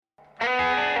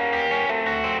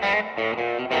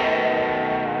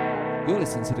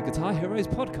listening to the Guitar Heroes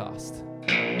podcast.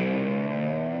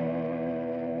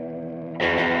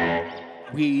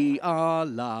 We are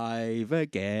live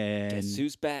again. Guess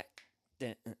who's back?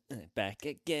 Back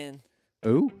again.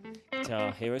 Ooh.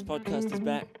 Guitar Heroes podcast is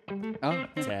back. Oh.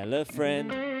 Tell a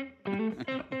friend.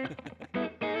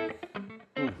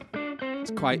 It's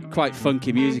quite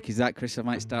funky music, is that, Chris? I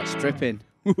might start stripping.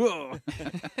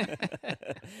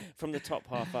 From the top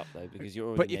half up, though, because you're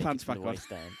already Put your naked pants from back the on. waist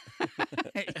down.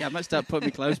 Yeah, I might start putting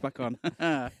my clothes back on.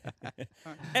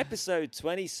 Episode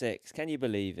 26. Can you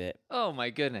believe it? Oh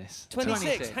my goodness.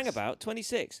 26. Hang about.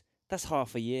 26. That's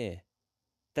half a year.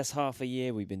 That's half a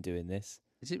year we've been doing this.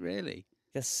 Is it really?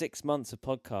 That's 6 months of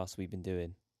podcasts we've been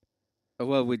doing. Oh,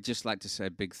 well, we'd just like to say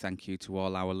a big thank you to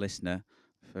all our listener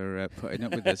for putting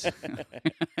up with us.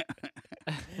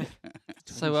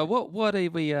 So what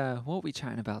are we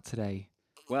chatting about today?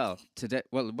 Well, today,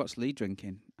 what's Lee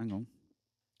drinking? Hang on.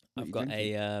 What I've you got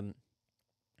drinking?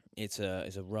 it's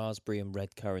a raspberry and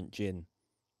red currant gin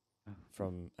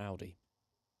from Aldi.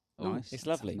 Oh, Nice. It's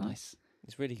lovely. Nice.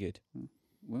 It's really good.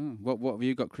 Well, what have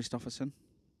you got, Christopherson?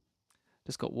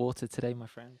 Just got water today, my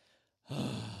friend.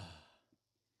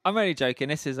 I'm only joking.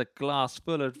 This is a glass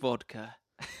full of vodka.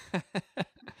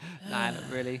 Nah, not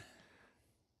really.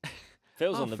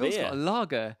 Phil's on the Phil's beer. got a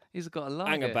lager. He's got a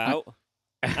lager. Hang about.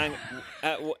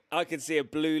 I can see a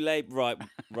blue label.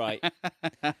 Right.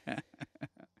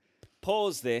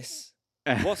 Pause this.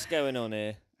 What's going on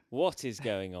here? What is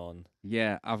going on?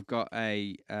 Yeah, I've got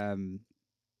a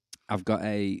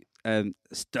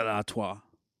Stella Artois.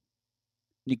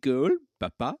 Nicole,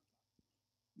 Papa.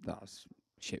 That's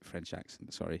shit French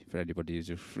accent. Sorry for anybody who's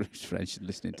French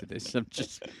listening to this.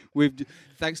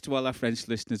 Thanks to all our French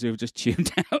listeners who've just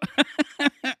tuned out.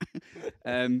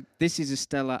 This is a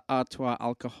Stella Artois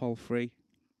alcohol-free.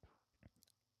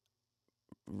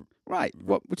 Right,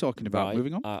 what we're talking about. Right.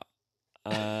 Moving on.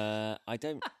 I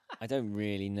don't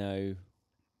really know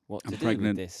what to I'm do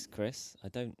pregnant. with this, Chris. I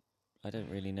don't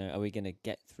really know. Are we going to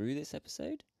get through this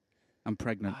episode? I'm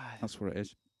pregnant. That's what it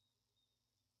is.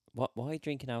 Why are you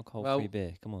drinking alcohol-free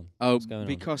beer? Come on. Oh, What's going on?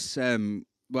 because you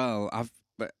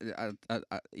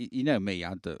know me.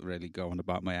 I don't really go on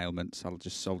about my ailments. I'll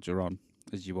just soldier on,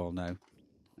 as you all know.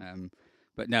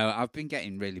 But no, I've been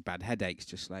getting really bad headaches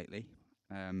just lately,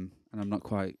 and I'm not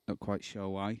quite sure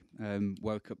why.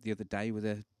 Woke up the other day with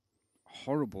a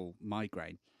horrible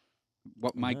migraine.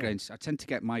 What migraines? I tend to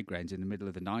get migraines in the middle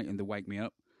of the night, and they wake me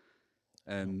up.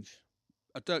 Ouch.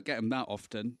 I don't get them that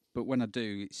often, but when I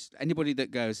do, it's anybody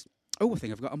that goes, "Oh, I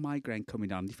think I've got a migraine coming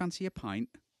on. Do you fancy a pint?"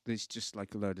 There's just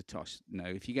like a load of tosh. No,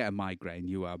 if you get a migraine,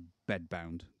 you are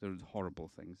bedbound. They're horrible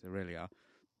things. They really are.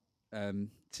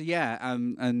 So yeah,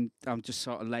 and I'm just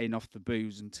sort of laying off the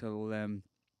booze until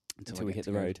Until we hit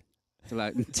the road.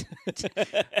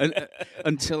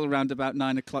 Until around about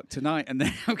 9 o'clock tonight, and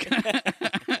then I'm gonna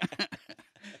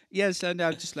yeah. So now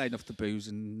I'm just laying off the booze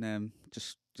and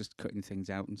just cutting things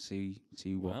out and see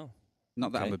what. Wow.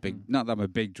 Not that I'm a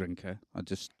big drinker. I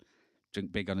just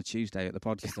drink big on a Tuesday at the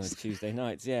podcast. Just on Tuesday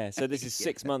nights, yeah. So this is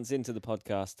 6 months into the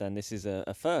podcast, and this is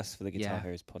a first for the Guitar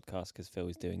Heroes podcast because Phil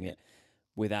is doing it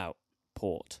without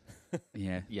port.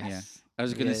 Yeah. Yes. Yeah. I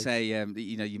was going to say,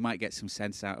 you might get some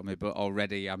sense out of me, but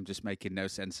already I'm just making no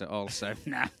sense at all. So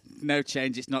no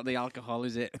change. It's not the alcohol,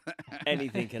 is it?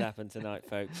 Anything can happen tonight,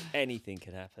 folks. Anything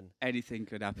can happen. Anything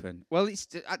could happen. Well, it's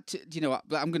you know what?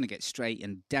 I'm going to get straight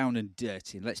and down and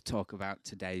dirty. Let's talk about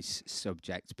today's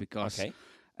subject because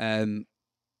me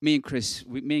and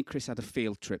Chris had a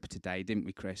field trip today, didn't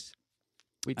we, Chris?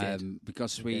 We did.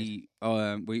 Because we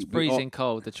we freezing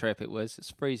cold. The trip it was.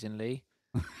 It's freezingly.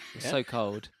 It's so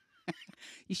cold.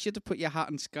 You should have put your hat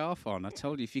and scarf on. I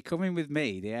told you, if you come in with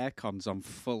me, the aircon's on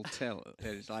full tilt.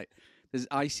 It's like there's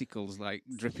icicles like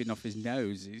dripping off his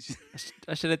nose.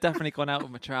 I should have definitely gone out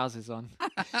with my trousers on.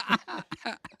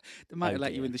 They might have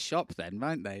let you in the shop then,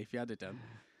 mightn't they, if you had it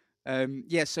done?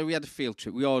 Yeah, so we had a field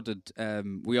trip. We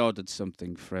ordered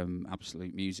something from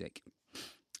Absolute Music,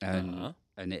 and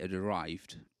it had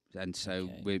arrived. And so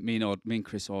me and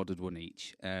Chris ordered one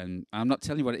each. And I'm not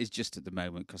telling you what it is just at the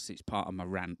moment because it's part of my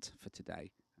rant for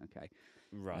today. Okay.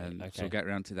 Right. So we'll get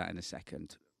around to that in a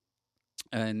second.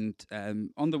 And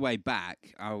on the way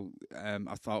back, I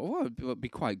thought, it would be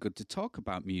quite good to talk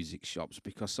about music shops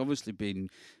because obviously being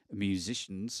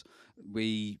musicians,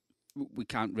 we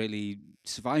can't really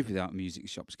survive without music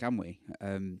shops, can we?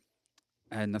 And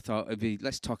I thought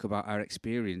let's talk about our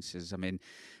experiences. I mean,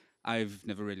 I've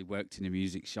never really worked in a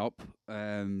music shop.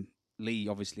 Lee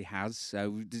obviously has. So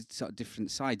we did sort of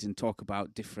different sides and talk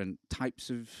about different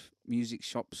types of music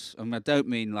shops. And I don't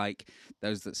mean like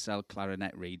those that sell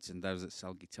clarinet reeds and those that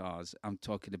sell guitars. I'm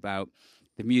talking about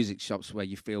the music shops where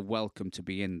you feel welcome to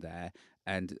be in there.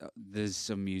 And there's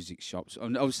some music shops,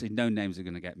 and obviously no names are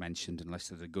going to get mentioned unless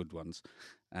they're the good ones.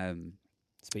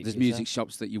 There's music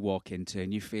shops that you walk into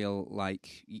and you feel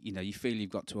like, you feel you've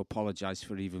got to apologise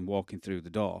for even walking through the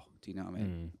door. Do you know what I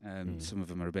mean? Some of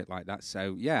them are a bit like that.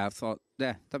 So, yeah, I thought,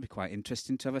 that'd be quite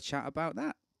interesting to have a chat about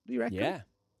that. Do you reckon?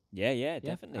 Yeah,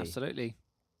 definitely. Absolutely.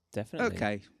 Definitely.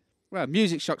 Okay. Well,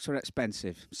 music shops are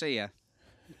expensive. See ya.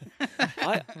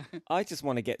 I just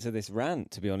want to get to this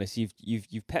rant. To be honest,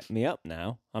 you've pepped me up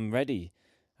now. I'm ready.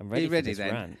 I'm ready. Are you ready for this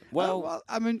then? rant. Well,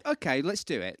 I mean, okay, let's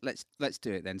do it. Let's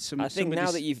do it then. I think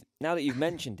now that you've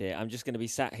mentioned it, I'm just going to be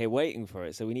sat here waiting for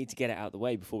it. So we need to get it out of the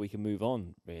way before we can move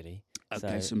on. Really.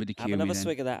 Okay, so somebody cue have me another then.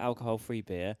 swig of that alcohol-free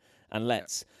beer, and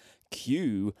let's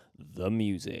cue the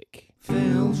music.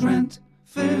 Phil's rant.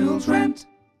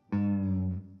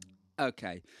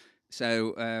 Okay,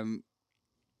 so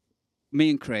me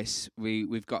and Chris,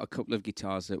 we've got a couple of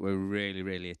guitars that we're really,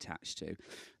 really attached to,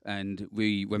 and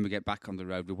when we get back on the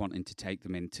road, we're wanting to take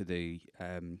them into the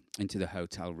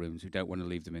hotel rooms. We don't want to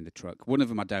leave them in the truck. One of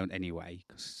them I don't anyway,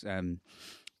 because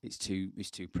it's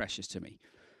too precious to me.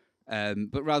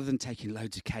 But rather than taking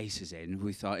loads of cases in,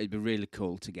 we thought it'd be really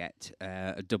cool to get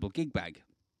a double gig bag.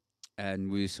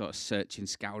 And we were sort of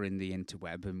scouring the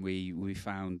interweb, and we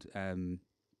found, and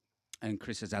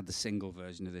Chris has had the single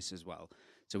version of this as well.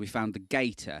 So we found the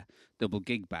Gator double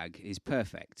gig bag is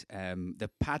perfect. The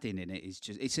padding in it is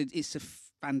just it's a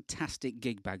fantastic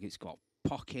gig bag. It's got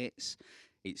pockets.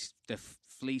 It's the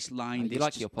fleece lined. You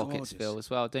like your pockets, Phil, as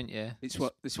well, don't you?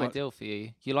 It's ideal for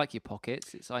you. You like your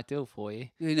pockets. It's ideal for you.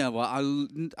 You know what? I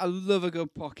love a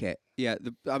good pocket. Yeah,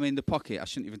 the pocket. I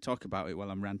shouldn't even talk about it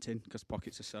while I'm ranting because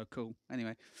pockets are so cool.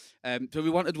 Anyway, so we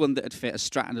wanted one that would fit a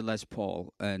Strat and a Les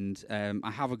Paul, and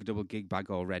I have a double gig bag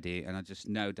already, and I just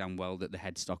know damn well that the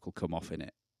headstock will come off in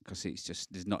it because it's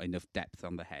just there's not enough depth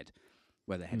on the head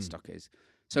where the headstock is.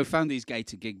 So I found these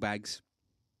Gator gig bags.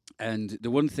 And the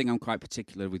one thing I'm quite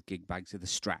particular with gig bags are the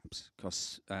straps,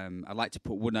 because I like to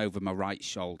put one over my right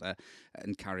shoulder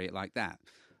and carry it like that.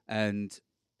 And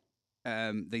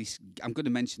I'm going to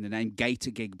mention the name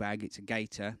Gator gig bag. It's a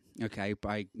Gator, okay,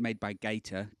 made by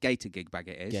Gator gig bag.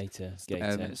 It is Gator.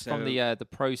 It's from the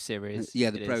Pro Series.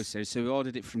 Yeah, the Pro Series. So we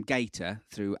ordered it from Gator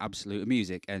through Absolute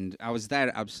Music, and I was there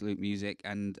at Absolute Music,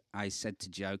 and I said to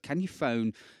Joe, "Can you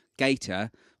phone Gator,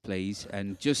 please,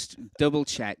 and just double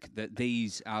check that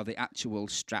these are the actual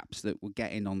straps that we're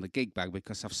getting on the gig bag,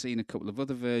 because I've seen a couple of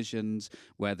other versions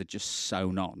where they're just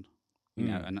sewn on, you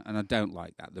know, and I don't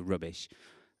like that. They're rubbish.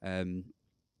 And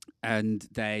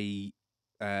they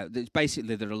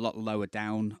basically they're a lot lower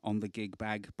down on the gig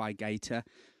bag by Gator.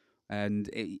 And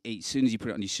as soon as you put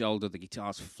it on your shoulder, the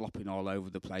guitar's flopping all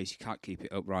over the place. You can't keep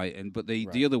it upright.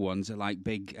 The other ones are like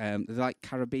big, they're like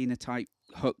carabiner type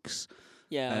hooks.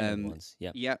 Yeah,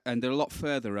 yeah, and they're a lot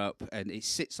further up, and it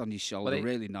sits on your shoulder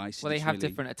really nice. Well, they have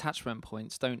different attachment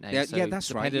points, don't they? Yeah, so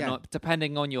that's right. Yeah.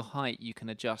 Depending on your height, you can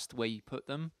adjust where you put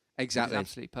them. Exactly,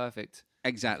 it's absolutely perfect.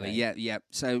 Exactly, okay. Yeah.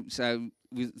 So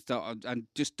we thought, and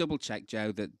just double check,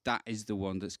 Joe, that is the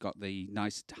one that's got the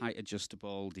nice height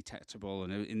adjustable, detectable,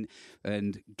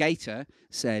 and Gator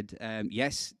said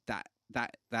yes, that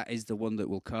is the one that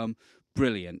will come.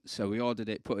 Brilliant. So we ordered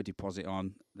it, put a deposit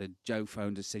on. The Joe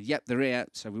phoned us, said, "Yep, they're here."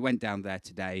 So we went down there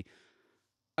today,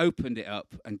 opened it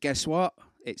up, and guess what?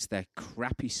 It's their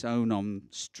crappy sewn-on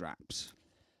straps.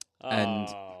 Oh. And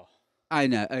I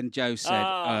know. And Joe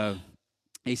said,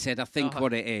 he said, "I think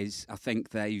what it is. I think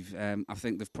they've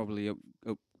probably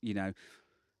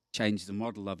changed the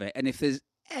model of it. And if there's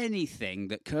anything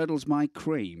that curdles my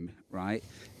cream, right,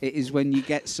 it is when you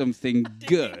get something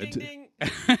good." Ding.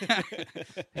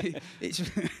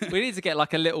 We need to get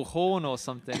like a little horn or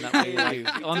something that we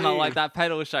on like that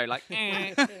pedal show, like. Oh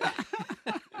my god!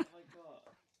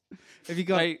 Have you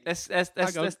got? Wait,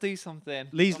 let's do something.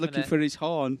 Lee's looking for his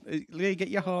horn. Lee, get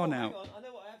your horn out. Hang on. I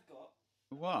know what I've got.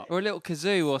 What? Or a little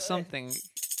kazoo or something.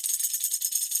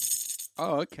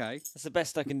 Oh, okay. That's the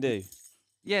best I can do.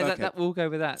 Yeah, Okay. that we'll go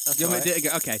with that. That's You want me right. to do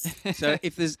it again? Okay. So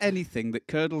if there's anything that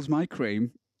curdles my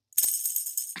cream,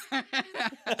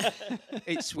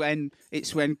 it's when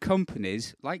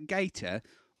companies like Gator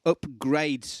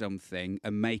upgrade something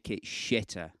and make it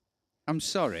shitter. I'm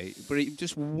sorry, but it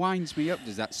just winds me up,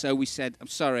 does that? So we said, "I'm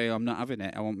sorry, I'm not having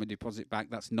it. I want my deposit back.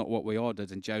 That's not what we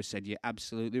ordered." And Joe said, "You're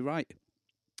absolutely right."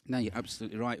 No, you're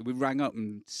absolutely right. We rang up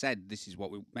and said, "This is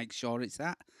what we make sure it's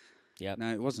that." Yeah.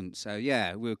 No, it wasn't. So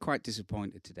yeah, we were quite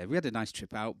disappointed today. We had a nice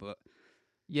trip out, but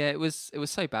Yeah, it was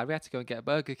so bad. We had to go and get a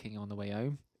Burger King on the way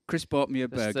home. Chris bought me a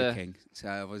Just Burger to- King, so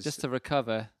I was Just to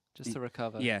recover. Just to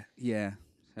recover. Yeah.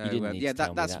 So, You didn't need to tell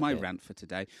me that's that my bit. rant for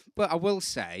today. But I will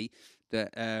say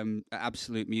that at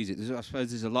Absolute Music, I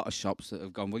suppose there's a lot of shops that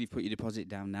have gone, well, you've put your deposit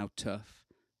down now, tough.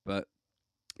 But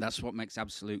that's what makes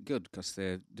Absolute good, because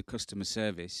the customer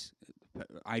service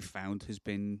I found has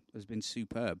been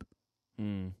superb.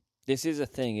 This is a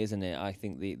thing, isn't it? I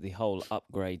think the whole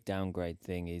upgrade downgrade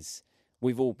thing is,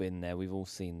 we've all been there, we've all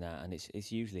seen that, and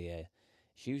it's usually a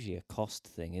cost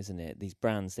thing, isn't it? These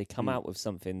brands, they come out with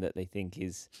something that they think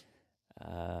is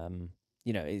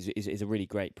is a really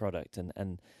great product,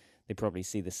 and they probably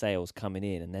see the sales coming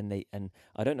in, and then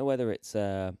I don't know whether it's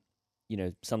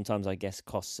sometimes I guess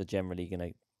costs are genuinely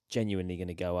going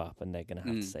to go up, and they're going to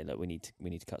have to say, look, we need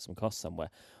to cut some costs somewhere.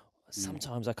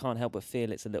 Sometimes I can't help but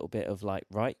feel it's a little bit of like,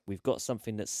 right, we've got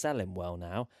something that's selling well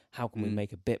now. How can we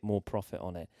make a bit more profit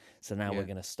on it? So now we're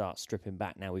going to start stripping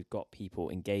back. Now we've got people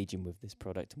engaging with this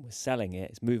product and we're selling it.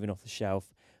 It's moving off the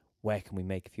shelf. Where can we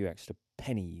make a few extra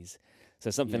pennies? So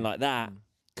something like that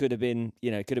could have been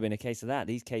a case of that.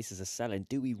 These cases are selling.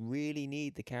 Do we really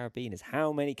need the carabiners?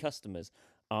 How many customers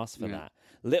asked for that?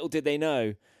 Little did they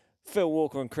know, Phil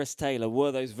Walker and Chris Taylor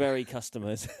were those very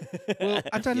customers. Well,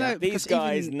 I don't know. These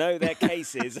guys know their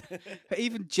cases. But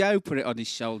even Joe put it on his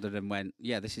shoulder and went,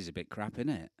 yeah, this is a bit crap,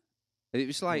 innit? It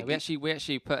was like... Yeah, we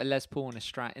actually put a Les Paul and a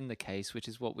Strat in the case, which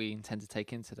is what we intend to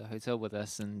take into the hotel with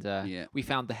us. And we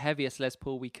found the heaviest Les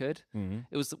Paul we could. Mm-hmm.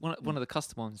 It was one of the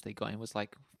custom ones they got in was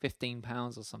like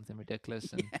 £15 or something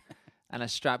ridiculous. And a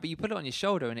Strat. But you put it on your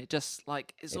shoulder and it just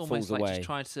like, it's almost like just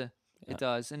trying to... It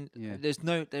does, and there's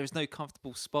no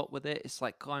comfortable spot with it. It's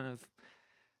like kind of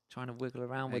trying to wiggle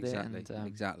around with it. And,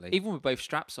 exactly. Even with both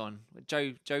straps on,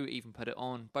 Joe even put it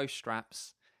on both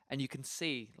straps, and you can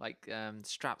see like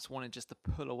straps wanting just to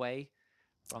pull away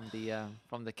from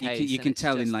the case. You can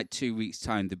tell in like 2 weeks'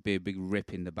 time there'd be a big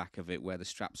rip in the back of it where the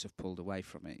straps have pulled away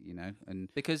from it, and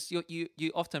because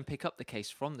you often pick up the case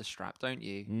from the strap, don't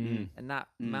you? And that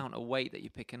amount of weight that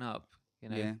you're picking up,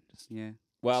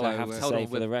 Well, I have to say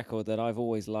for the record that I've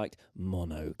always liked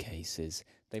mono cases.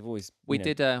 They've always we'd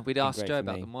asked Joe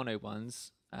about the mono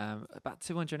ones. About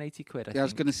 280 quid. I think. I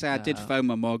was going to say I did phone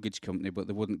my mortgage company, but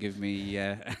they wouldn't give me.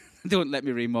 They wouldn't let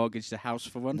me remortgage the house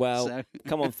for one. Well, so.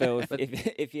 Come on, Phil.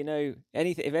 If you know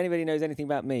anything, if anybody knows anything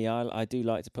about me, I do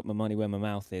like to put my money where my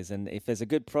mouth is, and if there's a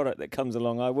good product that comes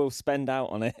along, I will spend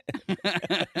out on it.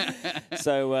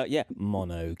 So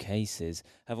mono cases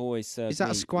have always served. Is that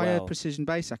me a Squire well. precision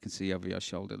base I can see over your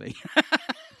shoulder, Lee?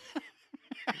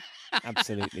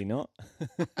 Absolutely not.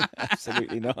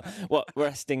 Absolutely not. What,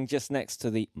 resting just next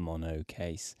to the mono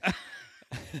case?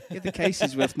 Yeah, the case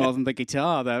is worth more than the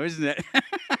guitar, though, isn't it?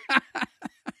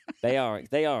 They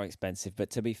are expensive, but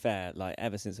to be fair, like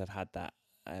ever since I've had that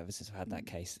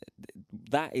case,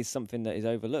 that is something that is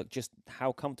overlooked. Just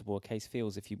how comfortable a case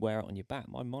feels if you wear it on your back.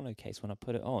 My mono case, when I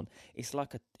put it on, it's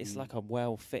like a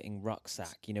well-fitting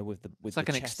rucksack. With it's like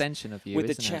an extension of you with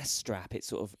the isn't chest strap. It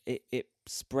sort of it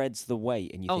spreads the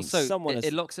weight, and you think so someone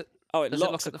it locks it. Oh, it Does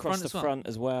locks it lock across the front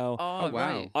as well. Oh,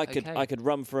 wow! I could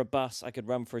run for a bus. I could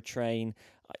run for a train.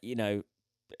 It's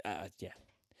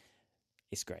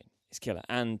great. It's killer.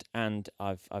 And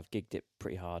I've gigged it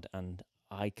pretty hard, and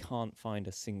I can't find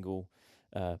a single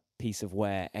piece of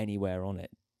wear anywhere on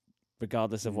it,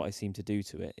 regardless of what I seem to do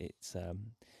to it. It's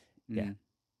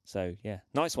So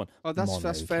nice one. Oh,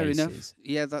 that's fair enough.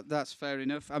 Yeah, that's fair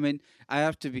enough. I mean, I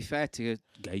have to be fair to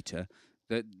Gator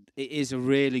that it is a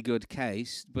really good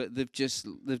case, but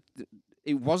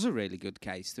it was a really good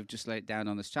case. They've just laid it down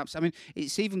on the straps. I mean,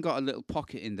 it's even got a little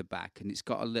pocket in the back, and it's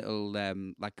got a little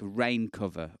like a rain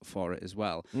cover for it as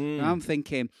well. And I'm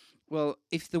thinking, well,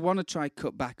 if they want to try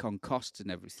cut back on costs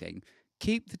and everything,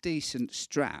 keep the decent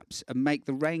straps and make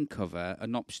the rain cover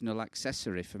an optional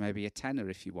accessory for maybe a tenner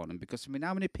if you want them. Because, I mean,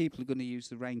 how many people are going to use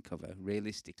the rain cover,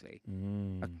 realistically?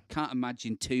 I can't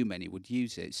imagine too many would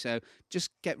use it. So just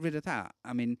get rid of that.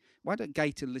 I mean, why don't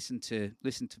Gator listen to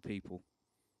people?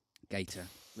 Gator,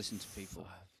 listen to people.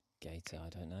 Gator, I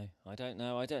don't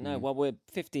know. Well, we're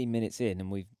 15 minutes in and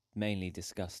we've mainly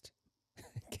discussed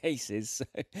cases. So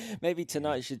maybe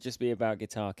tonight should just be about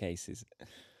guitar cases.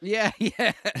 Yeah.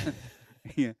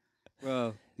 Yeah.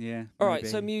 Well, yeah. All right.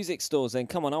 So music stores. Then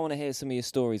come on. I want to hear some of your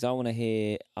stories. I want to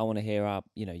hear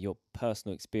your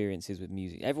personal experiences with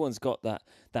music. Everyone's got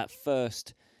that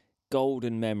first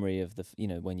golden memory of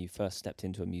when you first stepped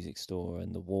into a music store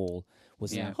and the wall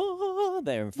was there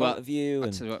in front of you.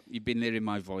 And what, you've been hearing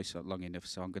my voice long enough,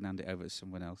 so I'm going to hand it over to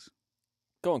someone else.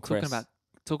 Go on, Chris.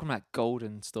 Talking about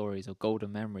golden stories or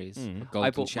golden memories. Golden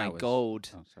I bought showers. my gold.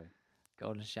 Oh, sorry.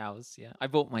 Golden showers, yeah. I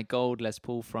bought my gold Les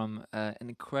Paul from an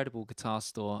incredible guitar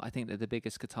store. I think they're the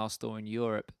biggest guitar store in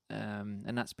Europe,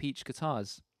 and that's Peach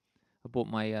Guitars. I bought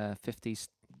my 50s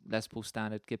Les Paul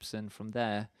Standard Gibson from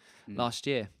there last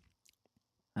year.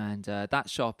 And that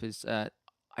shop is... I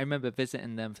remember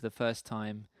visiting them for the first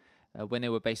time when they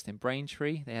were based in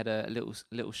Braintree. They had a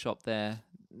little shop there.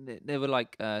 They were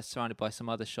like surrounded by some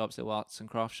other shops. There were arts and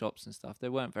craft shops and stuff. They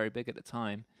weren't very big at the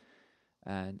time.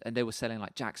 And they were selling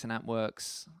like Jackson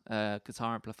Amp-Works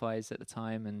guitar amplifiers at the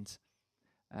time, and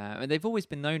they've always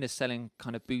been known as selling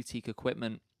kind of boutique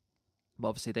equipment. But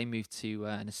obviously, they moved to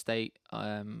an estate,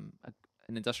 an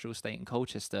industrial estate in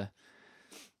Colchester,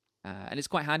 and it's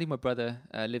quite handy. My brother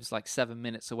lives like 7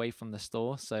 minutes away from the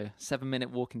store, so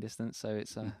 7-minute walking distance. So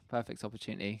it's a perfect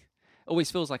opportunity. Always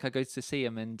feels like I go to see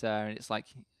him, and it's like,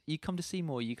 you come to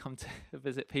Seymour, you come to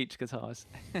visit Peach Guitars.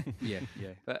 yeah.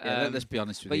 But let's be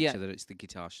honest with each other. It's the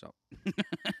guitar shop.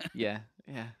 yeah.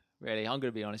 Really, I'm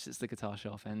gonna be honest. It's the guitar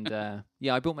shop, and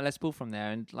I bought my Les Paul from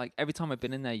there. And like every time I've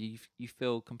been in there, you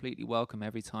feel completely welcome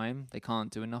every time. They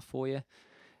can't do enough for you.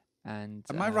 And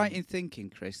am I right in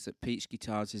thinking, Chris, that Peach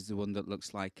Guitars is the one that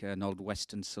looks like an old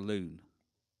Western saloon?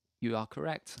 You are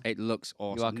correct. It looks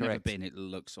awesome. You are I've correct. Never been. It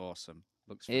looks awesome.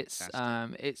 Looks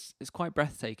fantastic. It's quite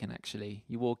breathtaking actually.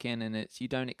 You walk in and you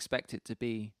don't expect it to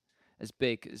be as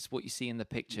big as what you see in the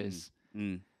pictures.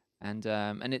 And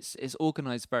it's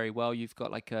organized very well. You've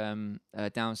got like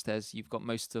downstairs. You've got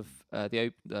most of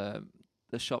the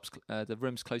shops, the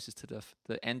rooms closest to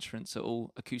the entrance are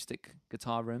all acoustic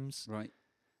guitar rooms. Right.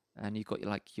 And you've got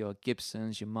your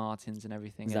Gibsons, your Martins, and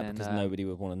everything. Is that because nobody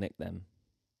would want to nick them?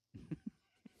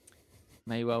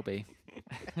 May well be.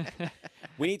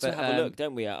 We need to have a look,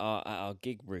 don't we, at our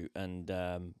gig route, and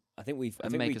I think we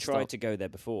tried to go there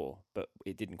before, but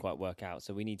it didn't quite work out.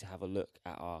 So we need to have a look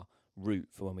at our route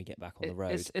for when we get back on the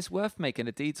road. It's worth making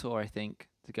a detour, I think,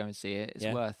 to go and see it.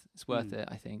 It's worth it,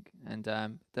 I think. And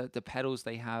the pedals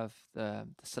they have, the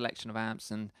selection of amps,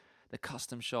 and the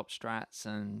custom shop Strats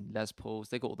and Les Pauls.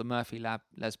 They got all the Murphy Lab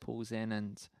Les Pauls in,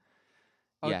 and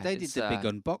they did the big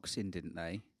unboxing, didn't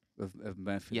they, of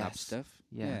Murphy Lab stuff?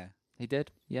 Yeah, they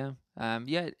did. Yeah,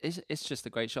 it's just a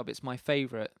great shop. It's my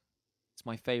favorite. It's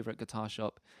my favorite guitar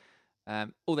shop.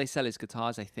 All they sell is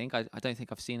guitars, I think. I don't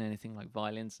think I've seen anything like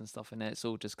violins and stuff in there. It's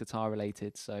all just guitar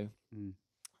related. So,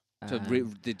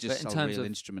 they just sell real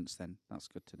instruments then? That's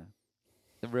good to know.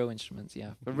 The real instruments,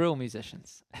 yeah. The real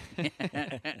musicians. They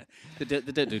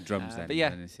don't do drums then? But yeah.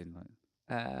 Or anything like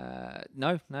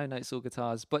No, it's all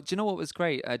guitars. But do you know what was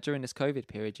great? During this COVID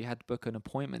period, you had to book an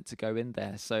appointment to go in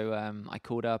there. So I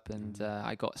called up and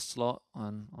I got a slot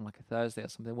on like a Thursday or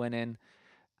something, went in,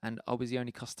 and I was the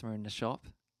only customer in the shop.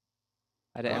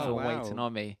 I had everyone waiting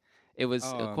on me. It was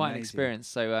quite an experience.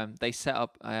 So they set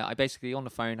up, I basically, on the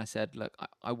phone, I said, look,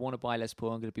 I want to buy Les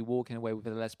Paul. I'm going to be walking away with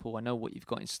a Les Paul. I know what you've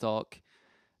got in stock,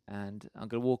 and I'm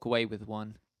going to walk away with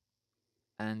one.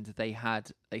 And they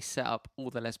set up all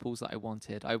the Les Pauls that I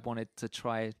wanted. I wanted to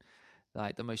try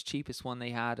like the most cheapest one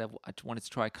they had. I wanted to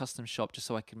try a custom shop just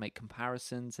so I could make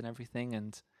comparisons and everything.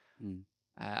 And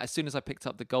as soon as I picked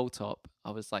up the gold top,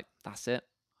 I was like, that's it.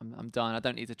 I'm done. I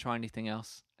don't need to try anything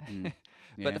else.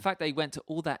 But the fact they went to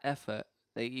all that effort,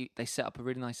 they set up a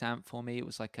really nice amp for me. It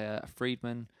was like a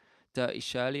Friedman Dirty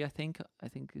Shirley, I think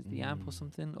is the amp or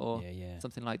something, or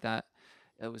something like that.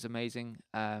 It was amazing.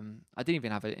 I didn't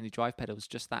even have any drive pedals,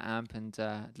 just that amp and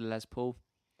the Les Paul.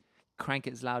 Crank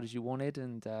it as loud as you wanted,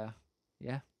 and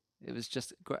it was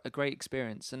just a great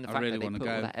experience. And the fact that they put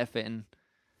all that effort in.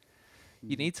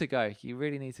 You need to go. You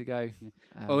really need to go.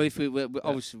 If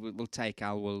we'll take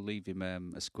Al. We'll leave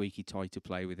him a squeaky toy to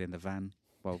play with in the van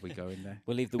while we go in there.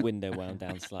 We'll leave the window wound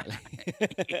down slightly.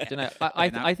 Do you know,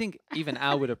 I think even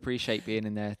Al would appreciate being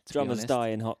in there. Drummers die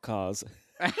in hot cars.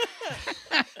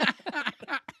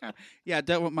 Yeah, I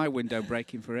don't want my window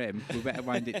breaking for him. We better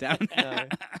wind it down. No.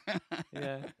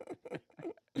 Yeah.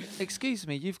 Excuse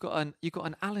me, you've got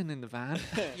an Alan in the van.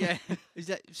 Yeah. Is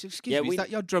that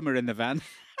your drummer in the van?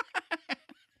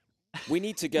 We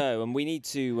need to go, and we need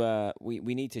to we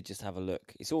need to just have a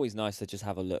look. It's always nice to just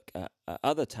have a look at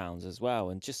other towns as well,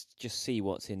 and just see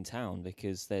what's in town,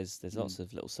 because there's lots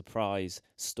of little surprise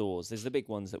stores. There's the big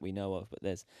ones that we know of, but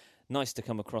there's nice to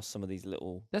come across some of these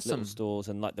little stores,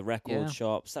 and like the record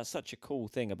shops. That's such a cool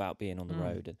thing about being on the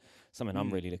road, and something I'm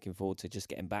really looking forward to, just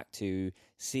getting back to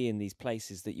seeing these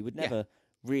places that you would never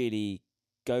really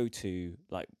go to,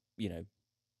 like, you know.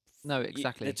 No,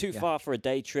 exactly. They're too far for a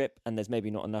day trip, and there's maybe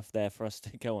not enough there for us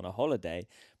to go on a holiday.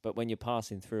 But when you're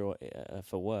passing through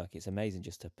for work, it's amazing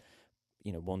just to,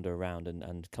 wander around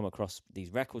and come across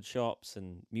these record shops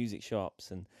and music shops.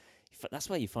 And that's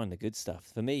where you find the good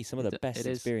stuff. For me, some of the best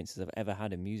experiences I've ever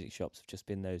had in music shops have just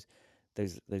been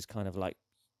those kind of like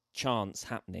chance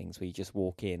happenings where you just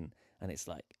walk in and it's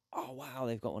like, oh wow,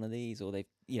 they've got one of these, or they've,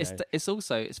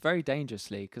 it's very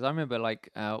dangerously, because I remember like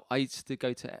I used to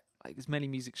go to like as many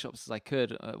music shops as I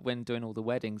could when doing all the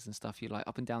weddings and stuff. You're like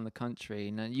up and down the country,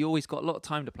 and you always got a lot of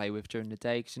time to play with during the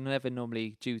day, because you're never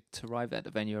normally due to arrive at the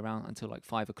venue around until like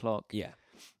 5 o'clock. Yeah.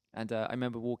 And I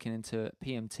remember walking into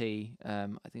PMT, I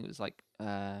think it was like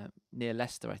near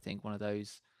Leicester, I think, one of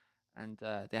those. And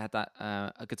they had that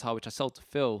a guitar which I sold to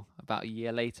Phil about a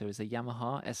year later as a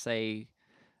Yamaha SA.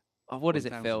 Oh, what is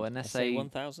it, Phil? An SA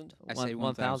 1000? SA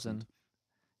 1000.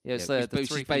 Yeah, so the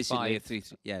which is basically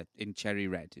a in cherry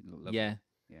red. Yeah.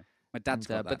 My dad's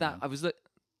got that. But that now. I was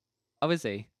oh, is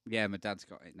he? Yeah, my dad's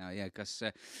got it now. Yeah, because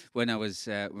when I was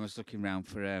looking around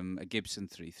for a Gibson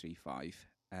 335,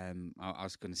 I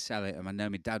was going to sell it, and I know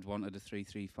my dad wanted a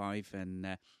 335, and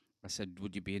I said,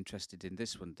 "Would you be interested in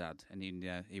this one, Dad?" And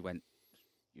he went,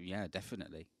 "Yeah,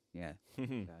 definitely, yeah."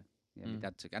 Yeah, my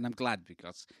dad took it, and I'm glad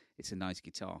because it's a nice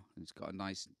guitar and it's got a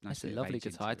nice. It's a lovely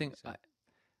guitar. I think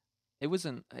it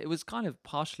was kind of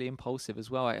partially impulsive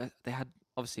as well. They had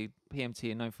obviously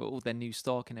PMT are known for all their new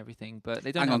stock and everything, but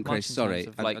they don't. Hang have on, Chris. Sorry,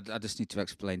 I just need to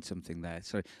explain something there.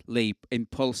 Sorry, Lee.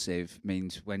 Impulsive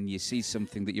means when you see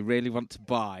something that you really want to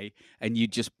buy and you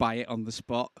just buy it on the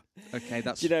spot. Okay,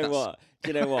 that's. Do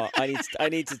you know what? I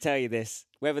need to tell you this,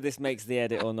 whether this makes the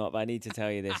edit or not. But I need to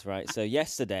tell you this, right? So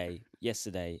yesterday,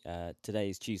 today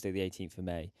is Tuesday, the 18th of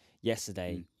May.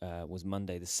 Yesterday was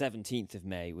Monday, the 17th of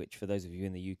May, which for those of you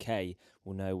in the UK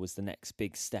will know was the next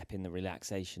big step in the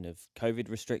relaxation of COVID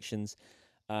restrictions.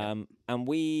 And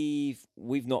we've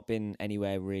not been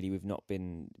anywhere really. We've not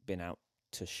been out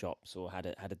to shops or had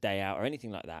a day out or anything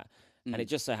like that. And it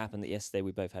just so happened that yesterday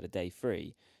we both had a day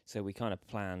free. So we kind of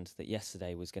planned that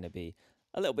yesterday was going to be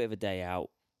a little bit of a day out.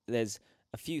 There's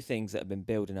a few things that have been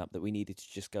building up that we needed to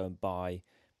just go and buy,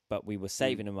 but we were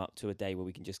saving them up to a day where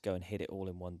we can just go and hit it all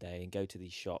in one day and go to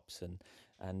these shops.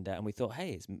 And we thought,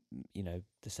 hey, it's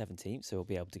the 17th, so we'll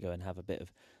be able to go and have a bit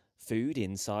of food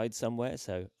inside somewhere.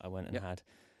 So I went and had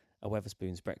a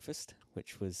Weatherspoons breakfast,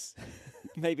 which was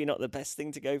maybe not the best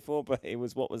thing to go for, but it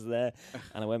was what was there,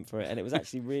 and I went for it. And it was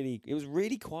actually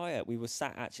really quiet.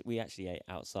 We actually ate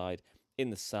outside in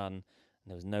the sun, and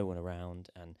there was no one around.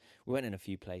 And we went in a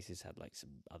few places, had like some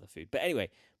other food. But anyway,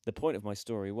 the point of my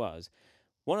story was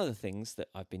one of the things that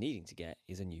I've been needing to get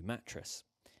is a new mattress,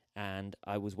 and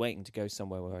I was waiting to go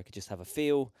somewhere where I could just have a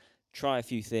feel, try a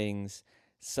few things.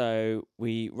 So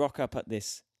we rock up at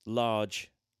this large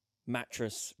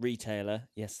mattress retailer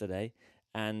yesterday,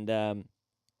 and I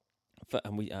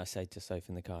say to Sophie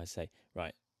in the car, I say,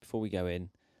 right, before we go in,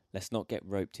 let's not get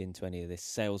roped into any of this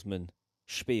salesman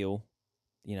spiel.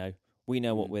 We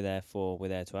know what we're there for. We're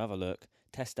there to have a look,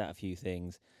 test out a few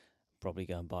things, probably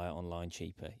go and buy it online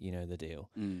cheaper. You know the deal.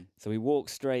 So we walk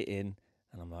straight in,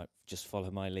 and I'm like, just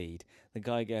follow my lead. The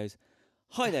guy goes,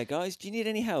 hi there, guys. Do you need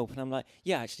any help? And I'm like,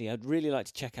 yeah, actually, I'd really like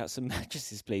to check out some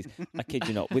mattresses, please. I kid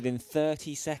you not. Within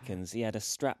 30 seconds, he had us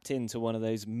strapped into one of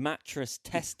those mattress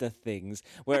tester things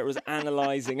where it was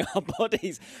analysing our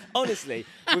bodies. Honestly,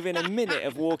 within a minute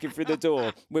of walking through the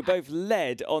door, we're both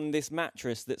led on this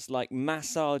mattress that's like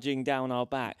massaging down our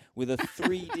back with a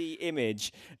 3D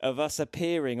image of us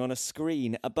appearing on a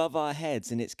screen above our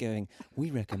heads. And it's going, we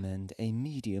recommend a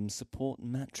medium support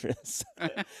mattress.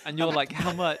 And you're like,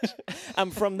 how much?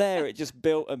 And from there, it just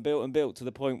built and built and built to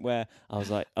the point where I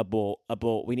was like, abort,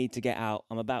 we need to get out.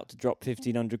 I'm about to drop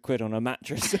 1,500 quid on a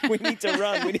mattress. We need to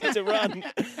run.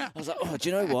 I was like, oh, do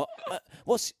you know what?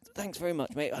 Thanks very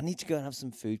much, mate. I need to go and have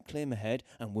some food, clear my head,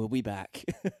 and we'll be back.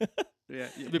 Yeah,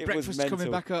 the breakfast's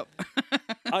coming back up.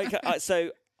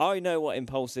 So I know what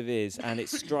impulsive is, and it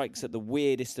strikes at the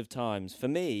weirdest of times. For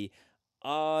me,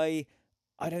 I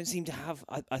don't seem to have,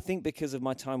 I think because of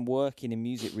my time working in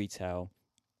music retail,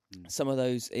 some of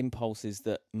those impulses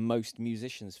that most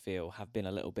musicians feel have been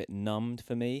a little bit numbed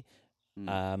for me.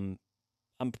 I'm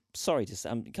sorry to say,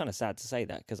 I'm kind of sad to say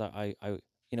that, because I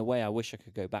in a way I wish I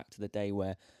could go back to the day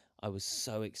where I was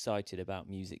so excited about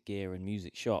music gear and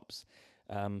music shops.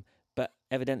 But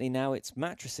evidently now it's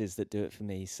mattresses that do it for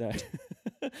me. So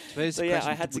yeah,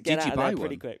 I had to get out of there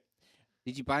pretty quick.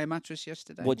 Did you buy a mattress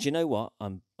yesterday? Well, do you know what?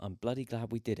 I'm bloody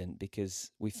glad we didn't, because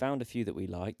we found a few that we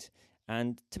liked.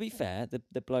 And to be fair,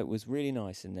 the bloke was really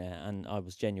nice in there, and I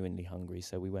was genuinely hungry,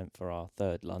 so we went for our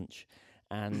third lunch.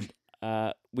 And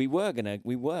we were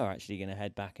actually gonna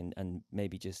head back and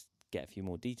maybe just get a few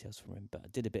more details from him. But I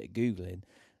did a bit of Googling,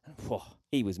 and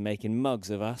he was making mugs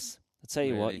of us. I'll tell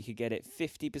you what, you could get it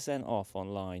 50% off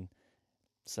online.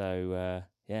 So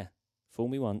yeah, fool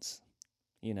me once,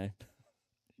 you know,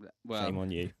 well, shame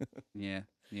on you. Yeah.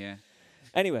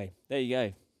 Anyway, there you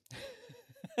go.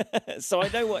 So I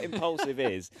know what impulsive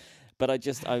is, but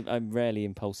I'm rarely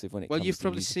impulsive when it comes to Well, you've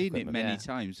probably seen it many Yeah.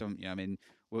 times, haven't you? I mean,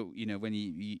 well, you know, when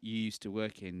you used to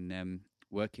work in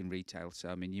retail, so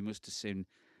I mean, you must have seen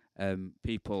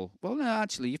people. Well, no,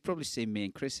 actually, you've probably seen me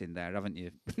and Chris in there, haven't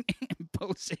you?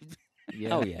 Impulsive.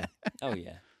 Yeah. Oh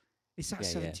yeah. It's that Yeah,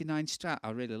 79 Strat.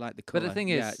 I really like the But colour. the thing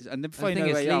is, and then the before you thing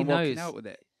know is, it, Lee I'm walking knows. out with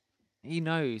it. He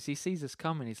knows. He sees us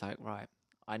coming. He's like, right,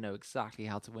 I know exactly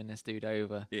how to win this dude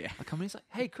over. Yeah. I come in. He's like,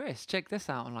 hey, Chris, check this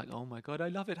out. I'm like, oh my god, I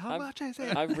love it. How much is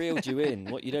it? I've reeled you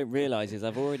in. What you don't realise is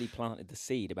I've already planted the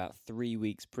seed about 3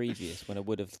 weeks previous when I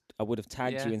would have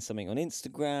tagged you in something on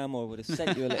Instagram or would have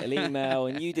sent you a little email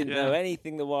and you didn't know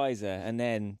anything the wiser. And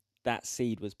then that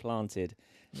seed was planted.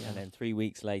 Yeah. And then 3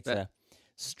 weeks later,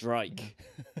 strike.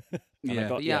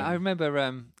 I remember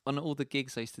on all the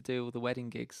gigs I used to do, all the wedding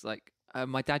gigs, like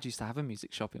my dad used to have a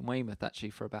music shop in Weymouth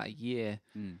actually for about a year.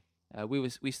 We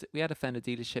had a Fender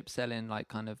dealership selling like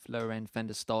kind of lower end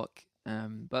Fender stock,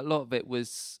 but a lot of it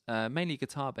was mainly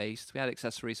guitar based. We had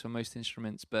accessories for most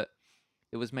instruments, but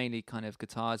it was mainly kind of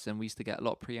guitars, and we used to get a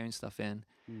lot of pre-owned stuff in.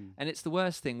 And it's the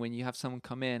worst thing when you have someone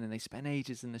come in and they spend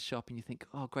ages in the shop and you think,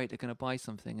 oh great, they're going to buy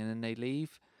something, and then they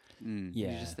leave.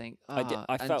 Yeah, you just think,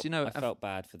 I felt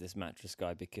bad for this mattress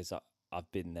guy because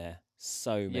I've been there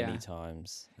so many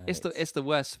times. It's the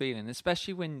worst feeling,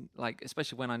 especially when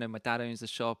I know my dad owns the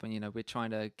shop and, you know, we're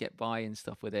trying to get by and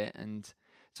stuff with it. And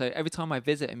so every time I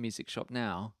visit a music shop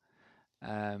now,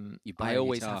 I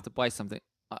always have to buy something.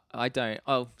 I don't.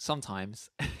 Oh, sometimes,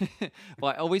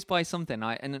 but I always buy something.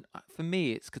 For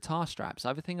me, it's guitar straps. I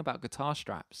have a thing about guitar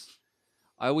straps.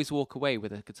 I always walk away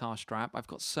with a guitar strap. I've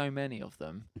got so many of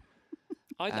them.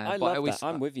 I love that.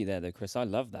 I'm with you there, though, Chris. I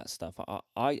love that stuff.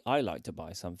 I like to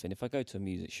buy something. If I go to a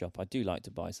music shop, I do like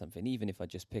to buy something, even if I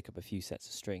just pick up a few sets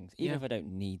of strings. Even if I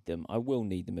don't need them, I will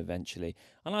need them eventually.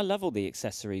 And I love all the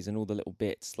accessories and all the little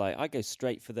bits. Like, I go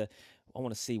straight for I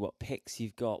want to see what picks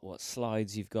you've got, what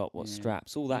slides you've got, what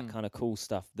straps, all that kind of cool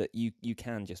stuff that you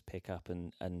can just pick up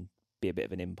and be a bit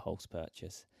of an impulse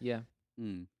purchase. Yeah.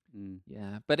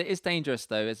 Yeah, but it is dangerous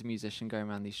though as a musician going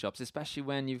around these shops, especially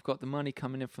when you've got the money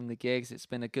coming in from the gigs. It's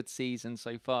been a good season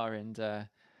so far, and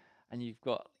you've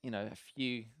got, you know, a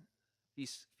few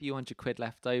 £100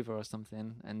 left over or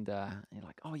something, and you're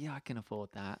like, oh yeah, I can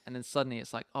afford that, and then suddenly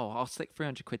it's like, oh, I'll stick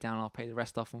 £300 down, and I'll pay the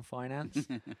rest off on finance.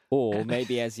 Or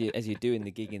maybe as you're doing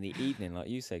the gig in the evening, like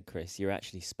you said, Chris, you're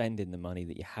actually spending the money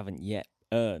that you haven't yet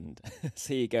earned.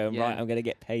 So you're going, right, I'm going to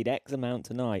get paid X amount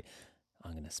tonight.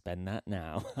 I'm going to spend that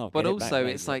now. But also,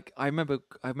 it's like I remember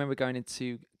going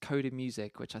into Coded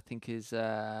Music, which I think is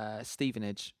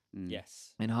Stevenage,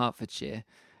 yes, in Hertfordshire,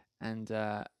 and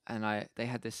they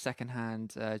had this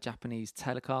secondhand Japanese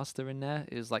Telecaster in there.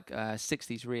 It was like a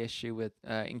 60s reissue with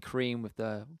in cream with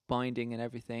the binding and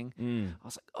everything. I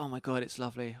was like, oh my god, it's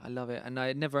lovely, I love it. And I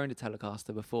had never owned a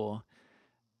Telecaster before.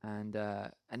 And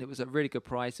it was a really good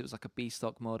price. It was like a B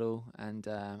stock model, and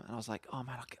I was like, oh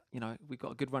man, we've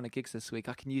got a good run of gigs this week.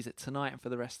 I can use it tonight and for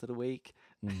the rest of the week.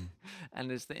 And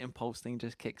there's the impulse thing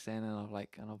just kicks in, and I'm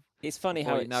like, it's funny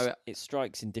how it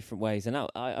strikes in different ways. And I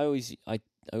always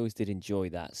did enjoy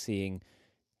that, seeing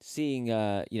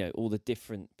all the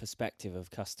different perspective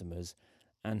of customers,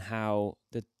 and how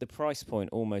the price point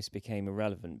almost became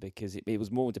irrelevant because it was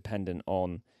more dependent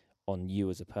on you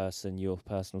as a person, your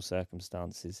personal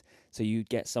circumstances. So you'd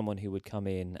get someone who would come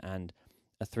in, and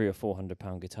a £300 or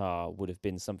 £400 guitar would have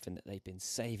been something that they'd been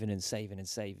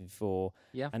saving for,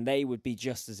 and they would be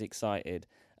just as excited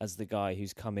as the guy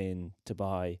who's come in to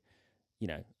buy, you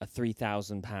know, a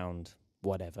 £3,000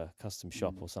 whatever custom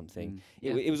shop or something.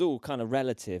 It was all kind of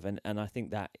relative, and I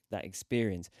think that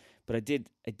experience. But I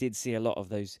did see a lot of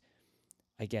those,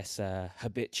 I guess,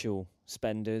 habitual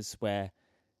spenders where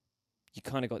you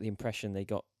kind of got the impression they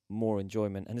got more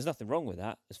enjoyment, and there's nothing wrong with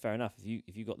that. It's fair enough.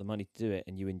 If you got the money to do it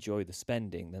and you enjoy the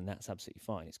spending, then that's absolutely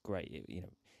fine. It's great.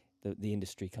 The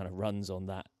industry kind of runs on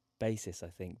that basis, I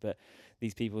think. But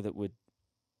these people that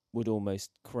would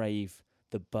almost crave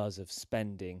the buzz of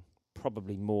spending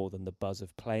probably more than the buzz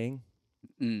of playing.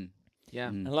 Yeah,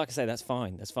 and like I say, that's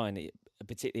fine. That's fine.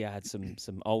 Particularly, I had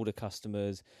some older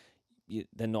customers.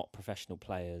 They're not professional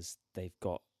players. They've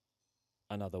got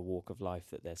another walk of life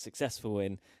that they're successful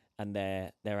in, and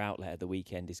their outlet at the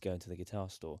weekend is going to the guitar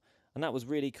store. And that was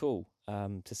really cool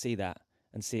to see that,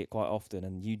 and see it quite often.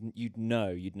 And you'd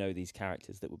know these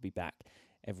characters that would be back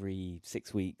every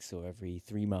 6 weeks or every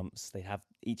 3 months. They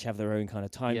each have their own kind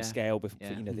of time scale before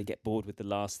they get bored with the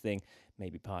last thing,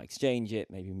 maybe part exchange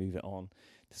it, maybe move it on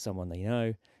to someone they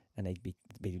know. and they'd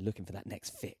be looking for that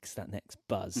next fix, that next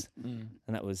buzz, and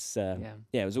that was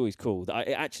it was always cool.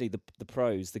 Actually, the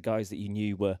pros, the guys that you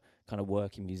knew were kind of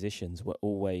working musicians, were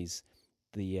always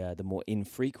the more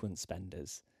infrequent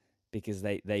spenders, because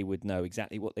they would know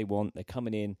exactly what they want. They're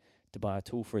coming in to buy a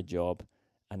tool for a job,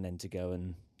 and then to go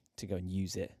and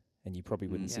use it, and you probably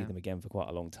wouldn't see them again for quite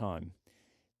a long time.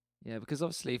 Yeah, because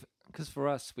for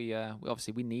us, we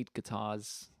need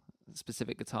guitars,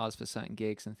 specific guitars for certain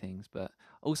gigs and things. But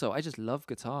also, I just love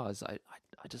guitars. I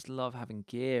just love having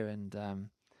gear, and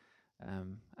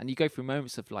you go through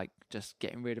moments of like just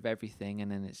getting rid of everything,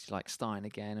 and then it's like starting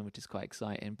again, and which is quite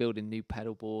exciting. Building new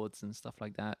pedal boards and stuff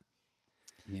like that.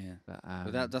 Yeah,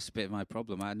 but that's a bit of my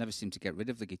problem. I never seem to get rid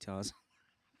of the guitars.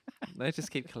 They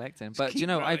just keep collecting. But you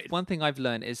know, one thing I've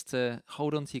learned is to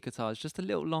hold on to your guitars just a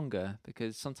little longer,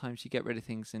 because sometimes you get rid of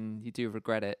things and you do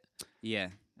regret it. Yeah.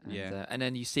 And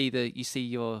then you see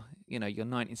your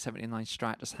 1979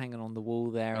 Strat just hanging on the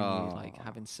wall there, and you like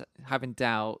having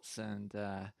doubts, and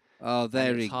there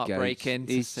he heartbreaking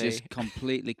goes. He's to just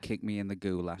completely kicked me in the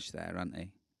goulash there, hasn't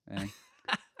he?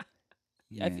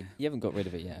 Yeah. You haven't got rid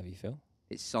of it yet, have you, Phil?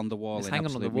 It's on the wall. It's in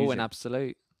hanging on the wall music. in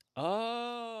Absolute.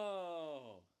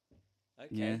 Oh,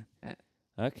 okay. Yeah.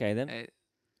 Okay then.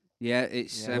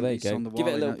 It's there you it's go. on the wall. Give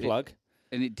it a little plug.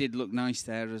 And it did look nice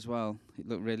there as well. It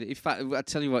looked really. In fact, I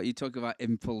tell you what, you talk about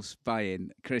impulse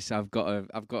buying, Chris. I've got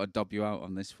to dob you out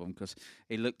on this one, because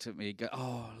he looked at me. He go,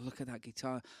 "Oh, look at that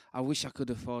guitar! I wish I could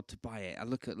afford to buy it." I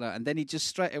look at that, and then he just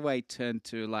straight away turned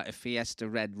to like a Fiesta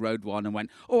Red Road one and went,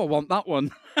 "Oh, I want that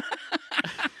one."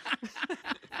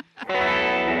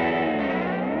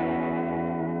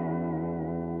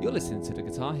 You're listening to the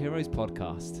Guitar Heroes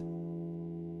podcast.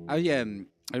 I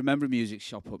remember a music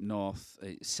shop up north.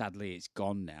 Sadly, it's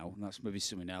gone now. And that's maybe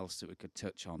something else that we could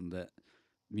touch on, that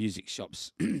music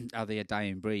shops, are they a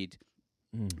dying breed?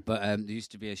 But there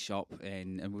used to be a shop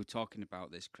and we were talking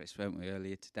about this, Chris, weren't we,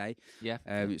 earlier today? Yeah.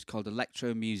 It was called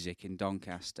Electro Music in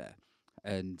Doncaster.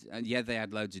 And they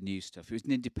had loads of new stuff. It was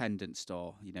an independent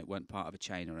store, it weren't part of a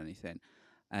chain or anything.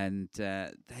 And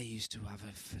they used to have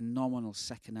a phenomenal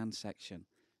second-hand section.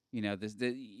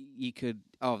 You could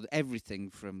everything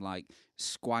from like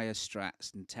Squier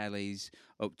Strats and Tellys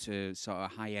up to sort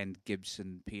of high-end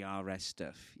Gibson PRS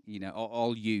stuff.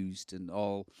 All used and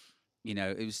all.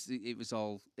 It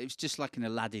was just like an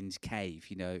Aladdin's cave.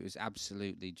 It was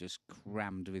absolutely just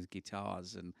crammed with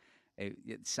guitars, and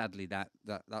sadly that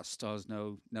store's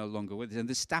no longer with us. And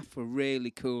the staff were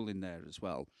really cool in there as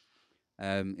well.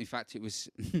 In fact, it was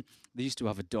they used to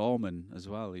have a doorman as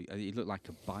well. He looked like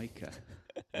a biker,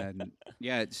 and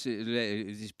it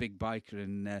was this big biker.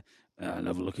 And I'll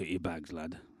have a look at your bags,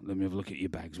 lad. Let me have a look at your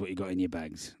bags. What you got in your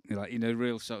bags? Like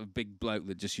real sort of big bloke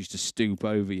that just used to stoop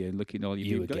over you and look in all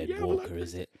your. You again, Walker,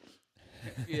 is it?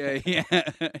 Yeah.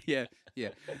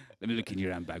 Let me look in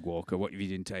your handbag, Walker. What have you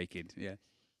been taking? Yeah.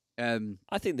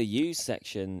 I think the used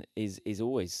section is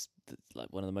always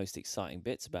like one of the most exciting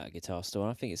bits about a guitar store.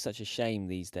 I think it's such a shame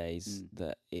these days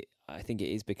that I think it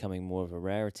is becoming more of a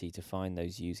rarity to find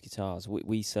those used guitars.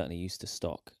 We certainly used to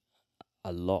stock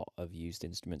a lot of used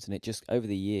instruments, and it just over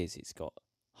the years it's got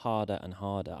harder and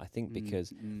harder. I think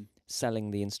because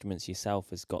selling the instruments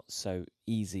yourself has got so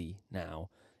easy now.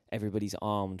 Everybody's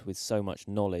armed with so much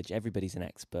knowledge. Everybody's an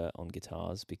expert on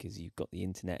guitars because you've got the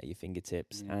internet at your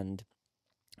fingertips and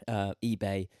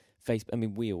eBay, Facebook. I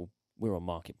mean, we're on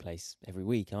Marketplace every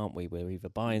week, aren't we? We're either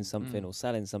buying something or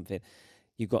selling something.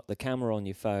 You've got the camera on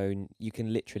your phone. You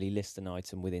can literally list an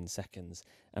item within seconds.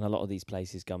 And a lot of these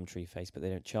places, Gumtree, Facebook,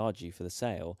 they don't charge you for the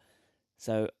sale.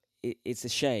 So it's a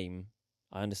shame.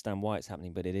 I understand why it's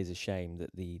happening, but it is a shame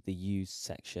that the used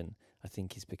section, I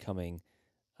think, is becoming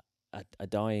a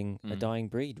dying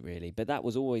breed, really. But that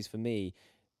was always, for me,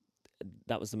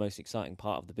 that was the most exciting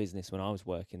part of the business when I was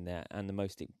working there, and the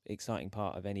most exciting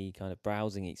part of any kind of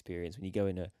browsing experience. When you go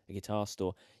in a guitar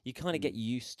store, you kind of get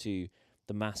used to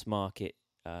the mass market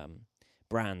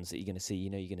brands that you're going to see.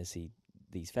 You're going to see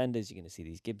these Fenders, you're going to see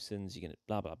these Gibsons, you're going to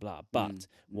blah, blah, blah. But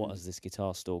what has this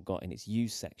guitar store got in its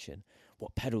used section?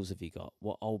 What pedals have you got?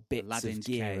 What old bits Aladdin's of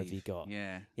gear cave. have you got?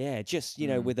 Yeah, just,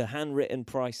 with a handwritten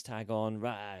price tag on,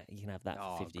 right, you can have that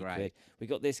for 50 quid. We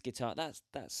got this guitar. That's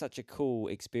such a cool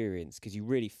experience because you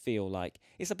really feel like,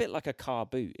 it's a bit like a car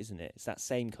boot, isn't it? It's that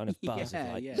same kind of buzz of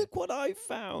like, look what I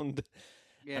found.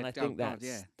 Yeah, and I think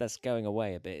that's going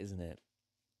away a bit, isn't it?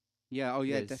 Yeah,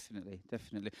 definitely.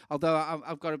 Although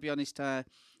I've got to be honest,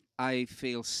 I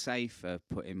feel safer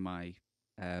putting my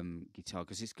guitar,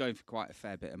 because it's going for quite a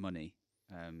fair bit of money.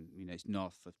 It's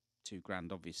north of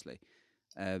 $2,000, obviously.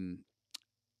 And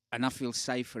I feel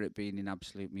safer it being in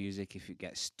Absolute Music. If it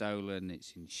gets stolen,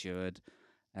 it's insured.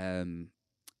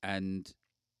 and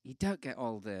you don't get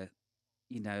all the,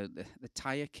 the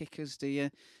tire kickers, do you?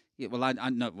 Yeah, well, I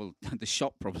know. Well, the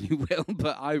shop probably will,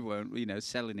 but I won't.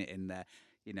 Selling it in there,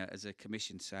 as a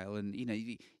commission sale, and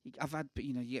I've had,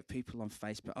 you get people on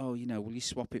Facebook. Oh, will you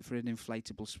swap it for an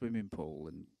inflatable swimming pool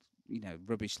and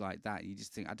rubbish like that? You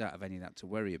just think I don't have any of that to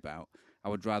worry about. I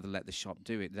would rather let the shop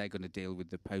do it. They're going to deal with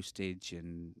the postage,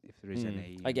 and if there is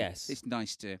any, I guess it's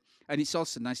nice to, and it's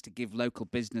also nice to give local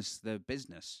business the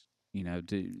business. I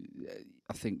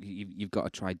think you've got to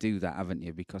try do that, haven't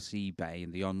you? Because eBay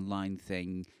and the online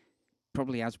thing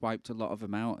probably has wiped a lot of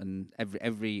them out, and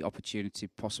every opportunity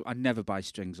possible. I never buy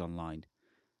strings online.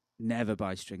 Never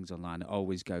buy strings online. I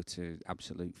always go to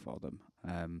Absolute for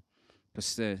them.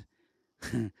 Because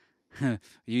I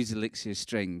use Elixir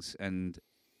strings, and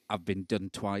I've been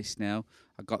done twice now.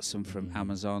 I got some from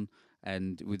Amazon,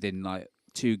 and within like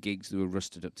 2 gigs, they were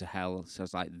rusted up to hell. So I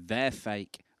was like, they're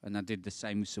fake. And I did the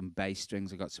same with some bass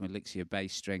strings. I got some Elixir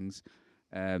bass strings,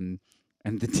 and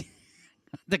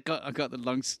I got the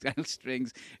long scale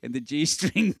strings, and the G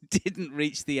string didn't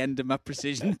reach the end of my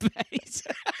precision bass.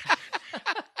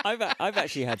 I've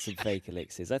actually had some fake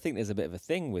elixirs. I think there's a bit of a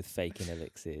thing with faking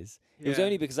elixirs. It was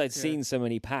only because I'd seen so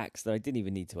many packs that I didn't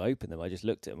even need to open them. I just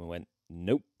looked at them and went,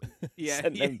 nope.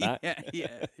 Sent them back.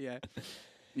 Yeah.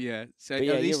 So But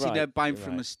yeah, at least you're right. buying You're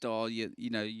from right. a store,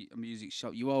 a music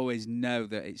shop, you always know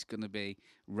that it's going to be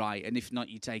right, and if not,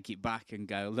 you take it back and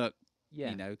go, look,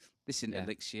 this isn't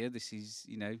Elixir. This is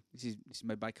this is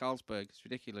made by Carlsberg. It's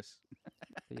ridiculous.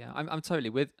 Yeah, I'm totally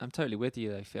with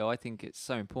you though, Phil. I think it's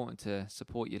so important to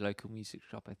support your local music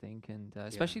shop. I think, and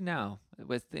especially now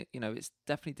with it's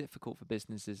definitely difficult for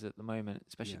businesses at the moment,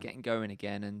 especially getting going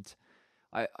again. And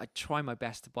I try my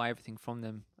best to buy everything from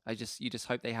them. You just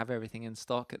hope they have everything in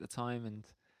stock at the time. And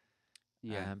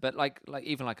but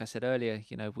like I said earlier,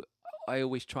 I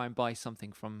always try and buy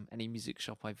something from any music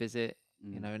shop I visit.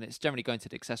 And it's generally going to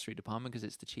the accessory department because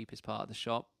it's the cheapest part of the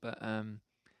shop. But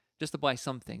just to buy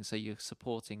something, so you're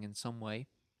supporting in some way.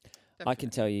 I can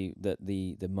tell you that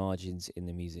the margins in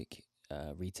the music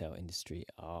retail industry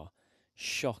are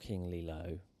shockingly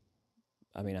low.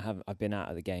 I mean, I've been out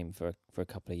of the game for a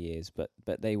couple of years, but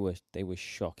they were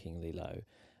shockingly low,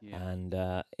 and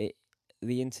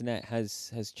the internet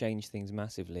has changed things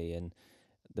massively, and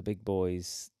the big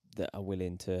boys that are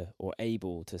willing to or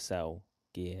able to sell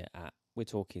gear at, we're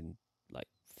talking like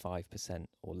 5%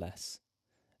 or less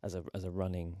as a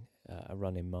running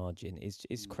margin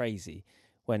is crazy,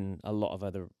 when a lot of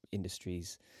other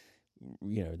industries,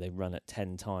 they run at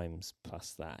 10 times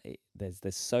plus that.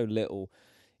 There's so little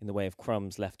in the way of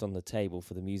crumbs left on the table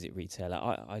for the music retailer.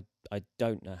 I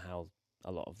don't know how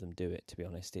a lot of them do it, to be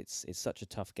honest. It's such a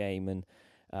tough game, and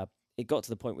it got to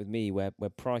the point with me where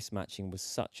price matching was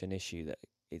such an issue that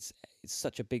it's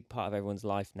such a big part of everyone's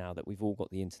life now that we've all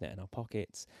got the internet in our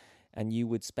pockets, and you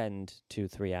would spend 2 or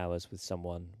 3 hours with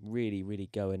someone really, really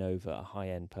going over a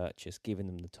high-end purchase, giving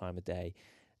them the time of day,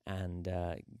 and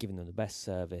giving them the best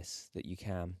service that you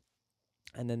can,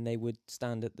 and then they would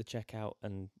stand at the checkout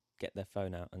and get their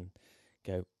phone out and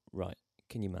go, right,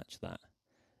 can you match that?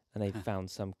 And they found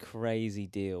some crazy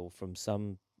deal from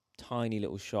some tiny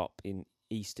little shop in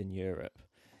Eastern Europe,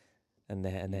 and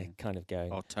they're kind of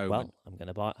going, or Toman. Well, I'm going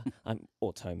to buy it.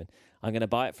 Or Toman. I'm going to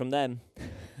buy it from them.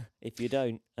 If you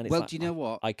don't, and it's do you know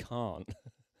what? I can't.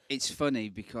 It's funny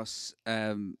because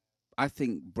I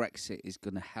think Brexit is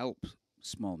going to help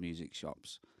small music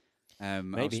shops. I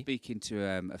was speaking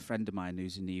to a friend of mine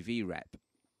who's an EV rep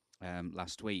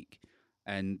last week,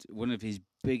 and one of his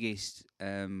biggest,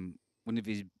 well,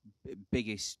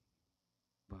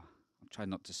 I'm trying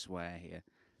not to swear here.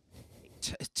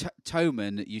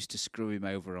 Toman used to screw him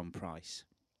over on price.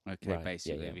 Okay, right,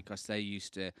 basically, because they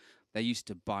used to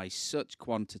buy such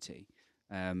quantity.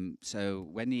 So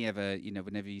whenever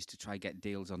he used to try get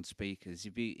deals on speakers,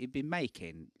 he'd be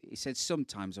making. He said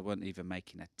sometimes I wasn't even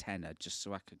making a tenner just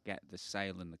so I could get the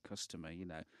sale and the customer.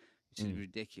 Which is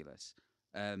ridiculous.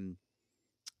 And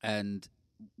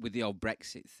with the old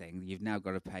Brexit thing, you've now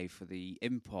got to pay for the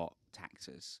import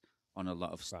taxes on a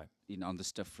lot of on the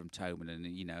stuff from Toman, and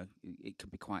it can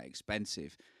be quite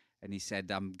expensive. And he said,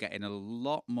 I'm getting a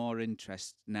lot more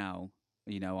interest now,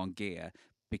 on gear,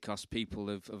 because people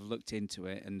have looked into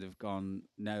it and have gone,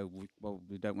 no,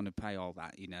 we don't want to pay all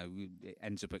that. It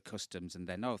ends up at customs, and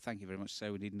then, oh, thank you very much.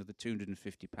 So we need another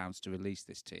 £250 to release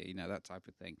this to you, that type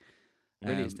of thing.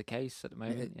 Really is the case at the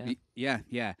moment. Yeah.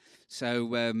 So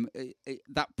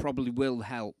that probably will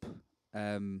help.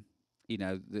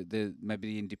 The maybe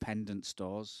the independent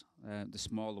stores, the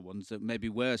smaller ones that maybe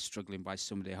were struggling by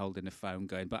somebody holding a phone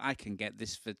going, but I can get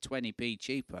this for 20p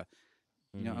cheaper.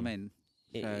 You know what I mean?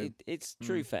 It's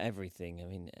true for everything. I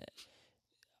mean,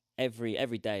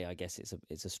 every day, I guess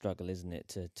it's a struggle, isn't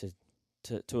it,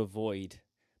 to avoid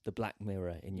the black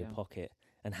mirror in your pocket,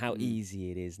 and how easy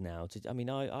it is now to. I mean,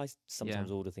 I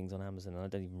sometimes order things on Amazon and I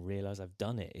don't even realize I've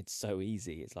done it. It's so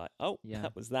easy. It's like,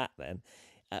 that was that then.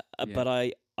 But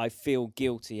I feel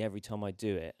guilty every time I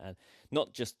do it, and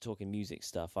not just talking music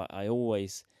stuff. I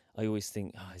always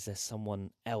think, is there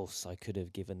someone else I could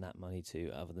have given that money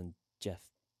to other than Jeff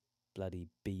bloody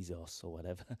Bezos or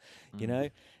whatever, you know?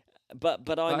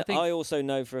 But I also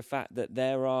know for a fact that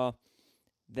there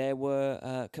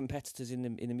were competitors in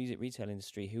the music retail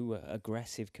industry who were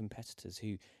aggressive competitors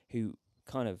who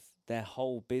kind of their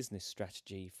whole business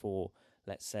strategy for,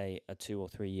 let's say, a 2 or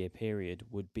 3 year period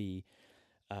would be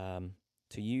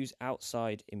to use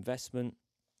outside investment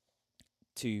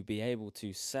to be able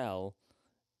to sell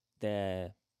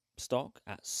their stock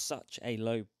at such a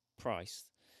low price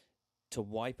to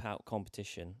wipe out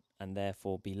competition and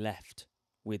therefore be left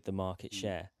with the market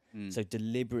share. So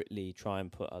deliberately try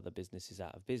and put other businesses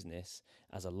out of business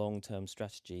as a long-term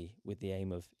strategy, with the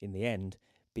aim of, in the end,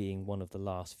 being one of the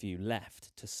last few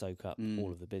left to soak up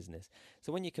all of the business.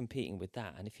 So when you're competing with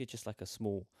that, and if you're just like a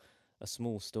small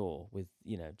store with,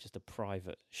 just a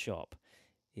private shop,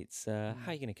 it's how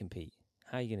are you going to compete?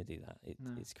 How are you going to do that?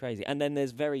 It's crazy. And then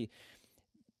there's very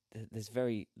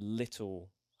little.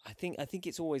 I think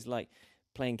it's always like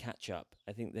playing catch up.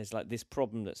 I think there's like this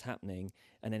problem that's happening,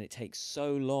 and then it takes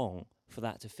so long for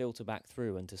that to filter back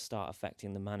through and to start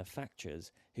affecting the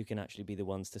manufacturers, who can actually be the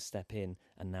ones to step in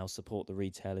and now support the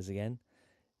retailers again.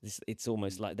 It's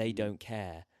almost like they don't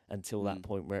care until that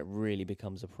point where it really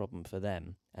becomes a problem for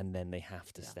them, and then they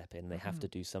have to step in. They have to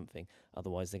do something,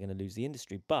 otherwise they're going to lose the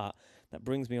industry. But that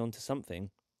brings me on to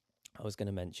something I was going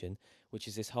to mention, which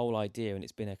is this whole idea, and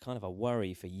it's been a kind of a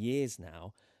worry for years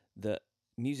now, that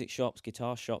music shops,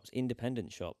 guitar shops,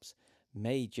 independent shops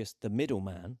the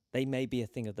middleman, they may be a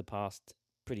thing of the past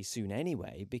pretty soon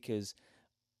anyway, because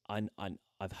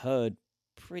I've heard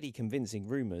pretty convincing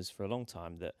rumours for a long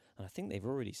time that, and I think they've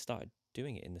already started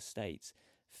doing it in the States,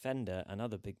 Fender and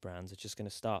other big brands are just going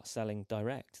to start selling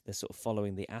direct. They're sort of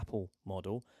following the Apple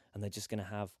model, and they're just going to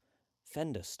have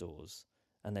Fender stores,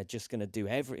 and they're just going to do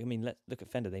look at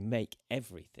Fender. They make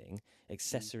everything,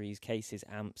 accessories, cases,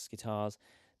 amps, guitars.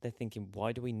 They're thinking,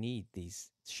 why do we need these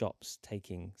shops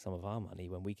taking some of our money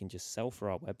when we can just sell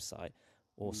for our website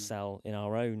or sell in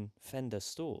our own Fender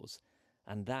stores?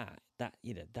 And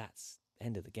that's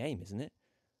end of the game, isn't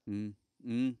it?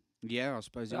 Yeah, I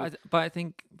suppose. But I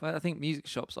think music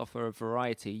shops offer a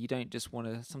variety. You don't just want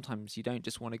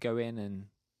to go in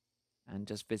and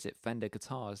just visit Fender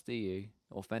guitars, do you?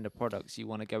 Or Fender products. You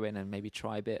want to go in and maybe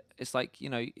try a bit. It's like,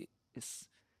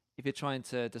 if you're trying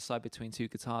to decide between two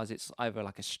guitars, it's either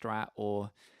like a Strat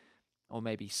or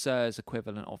maybe Sir's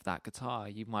equivalent of that guitar.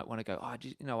 You might want to go, I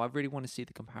really want to see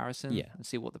the comparison and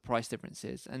see what the price difference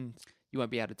is. And you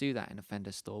won't be able to do that in a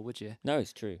Fender store, would you? No,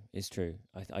 it's true. It's true.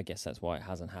 I guess that's why it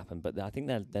hasn't happened. But I think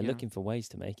they're looking for ways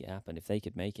to make it happen. If they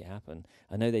could make it happen,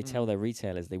 I know they tell their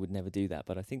retailers they would never do that,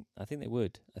 but I think they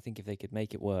would. I think if they could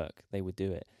make it work, they would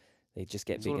do it. They just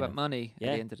get it's big all enough. about money at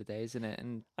the end of the day, isn't it?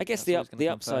 And I guess the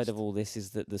upside of all this is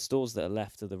that the stores that are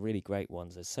left are the really great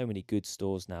ones. There's so many good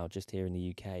stores now just here in the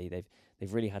UK.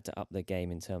 They've really had to up their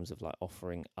game in terms of like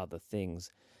offering other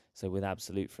things. So with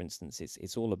Absolute, for instance,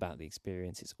 it's all about the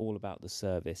experience. It's all about the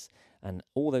service and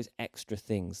all those extra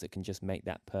things that can just make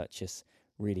that purchase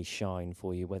really shine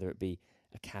for you, whether it be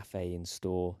a cafe in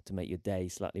store to make your day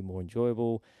slightly more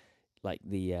enjoyable, like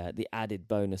the added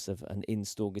bonus of an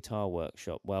in-store guitar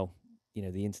workshop. Well,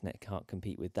 the internet can't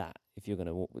compete with that. If you're going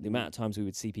to, the amount of times we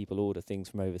would see people order things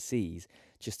from overseas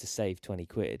just to save 20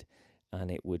 quid,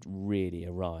 and it would really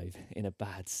arrive in a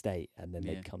bad state, and then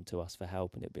they'd come to us for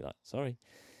help, and it'd be like, sorry,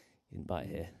 you didn't buy it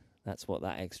here. That's what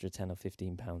that extra £10 or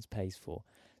 £15 pays for.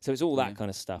 So it's all that kind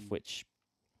of stuff, which,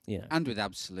 And with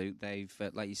Absolute, they've,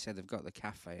 like you said, they've got the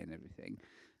cafe and everything.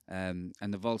 And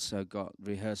they've also got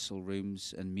rehearsal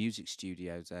rooms and music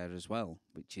studios there as well,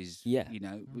 which is,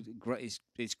 great.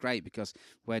 It's great because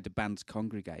where the bands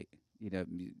congregate,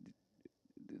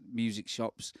 music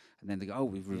shops, and then they go,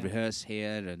 we rehearse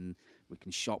here and we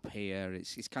can shop here.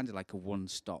 It's kind of like a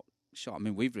one-stop shop. I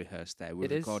mean, we've rehearsed there. We've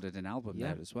recorded an album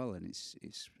there as well, and it's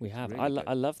we have. Really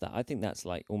I love that. I think that's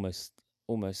like almost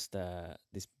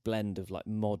this blend of like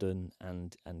modern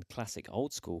and classic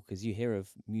old school, because you hear of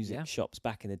music shops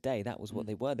back in the day. That was what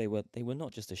they were. They were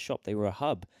not just a shop, they were a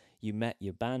hub. You met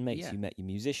your bandmates, you met your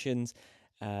musicians,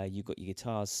 you got your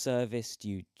guitars serviced,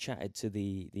 you chatted to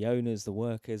the owners, the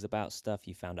workers about stuff,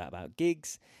 you found out about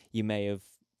gigs, you may have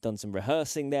done some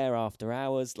rehearsing there after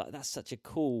hours. Like, that's such a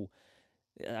cool,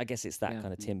 I guess it's that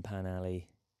kind of Tin Pan Alley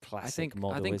classic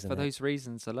model, I think isn't for it? those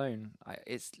reasons alone,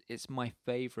 it's my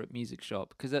favourite music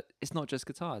shop, because it's not just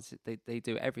guitars. They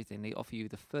do everything. They offer you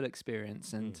the full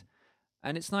experience, and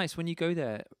it's nice when you go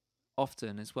there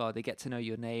often as well. They get to know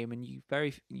your name, and you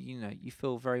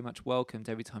feel very much welcomed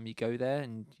every time you go there,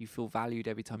 and you feel valued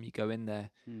every time you go in there.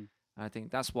 And I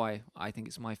think that's why I think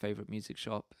it's my favourite music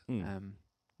shop.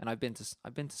 And I've been to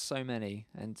so many,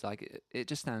 and like it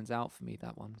just stands out for me,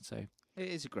 that one. So it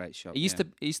is a great shop. It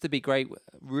used to be great,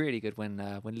 really good when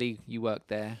Lee, you worked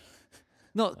there.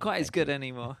 Not quite as good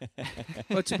anymore.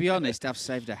 Well, to be honest, I've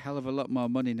saved a hell of a lot more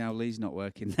money now Lee's not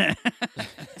working there.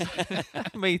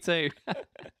 Me too.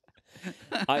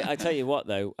 I tell you what,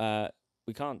 though,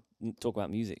 we can't talk about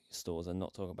music stores and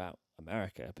not talk about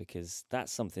America, because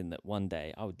that's something that one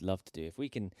day I would love to do. If we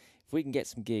can get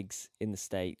some gigs in the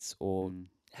States, or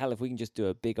hell, if we can just do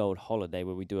a big old holiday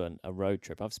where we do a road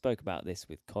trip. I've spoke about this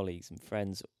with colleagues and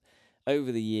friends over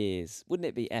the years. Wouldn't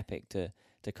it be epic to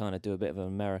kind of do a bit of an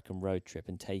American road trip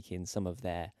and take in some of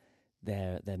their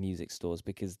music stores?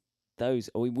 Because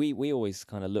we always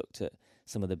kind of looked at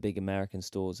some of the big American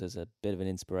stores as a bit of an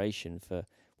inspiration for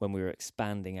when we were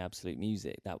expanding Absolute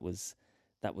Music. That was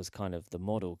kind of the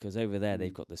model, because over there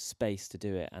they've got the space to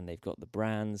do it, and they've got the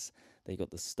brands, they've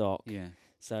got the stock. Yeah.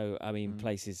 So I mean,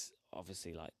 places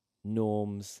obviously like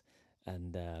Norm's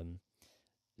and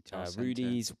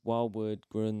Rudy's, Wildwood,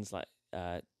 Grun's, like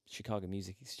Chicago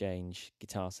Music Exchange,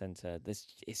 Guitar Center.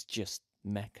 It's just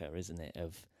Mecca, isn't it?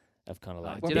 Of kind of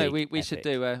like. Do you know, we should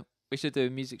do a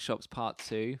music shops part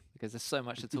 2, because there's so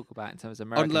much to talk about in terms of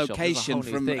American on location shops.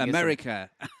 from America.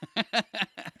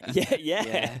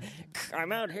 Yeah.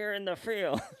 I'm out here in the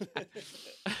field.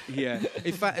 Yeah,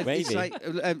 in fact, it's like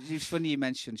it's funny you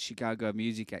mentioned Chicago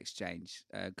Music Exchange,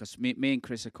 because me and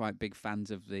Chris are quite big fans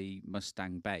of the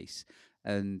Mustang bass,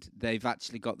 and they've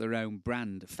actually got their own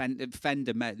brand, Fender,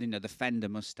 the Fender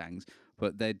Mustangs,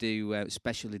 but they do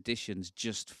special editions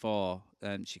just for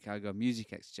Chicago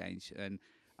Music Exchange, and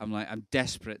I'm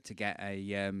desperate to get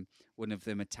a one of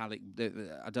the metallic.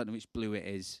 I don't know which blue it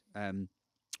is.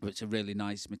 But it's a really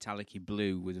nice metallic-y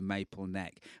blue with a maple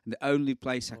neck. And the only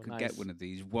place I could get one of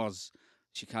these was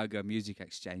Chicago Music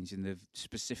Exchange, and they've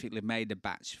specifically made a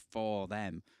batch for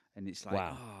them. And it's like,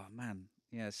 oh, man.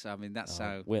 Yeah, so, I mean, that's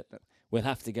how... We'll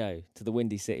have to go to the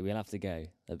Windy City. We'll have to go.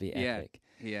 That'd be epic.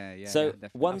 Yeah. So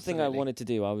one thing I wanted to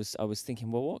do, I was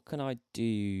thinking, well, what can I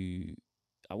do?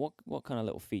 What kind of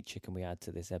little feature can we add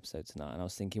to this episode tonight? And I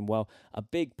was thinking, well, a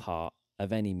big part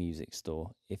of any music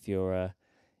store, if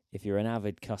you're an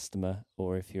avid customer,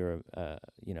 or if you're an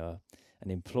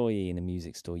employee in a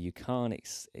music store, you can't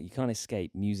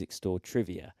escape music store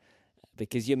trivia,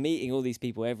 because you're meeting all these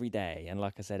people every day, and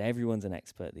like I said, everyone's an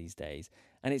expert these days,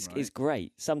 and it's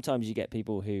great. Sometimes you get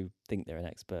people who think they're an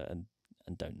expert and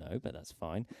don't know, but that's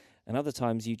fine. And other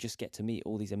times you just get to meet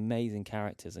all these amazing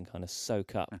characters and kind of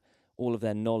soak up all of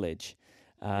their knowledge.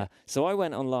 So I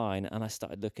went online and I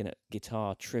started looking at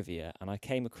guitar trivia, and I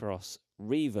came across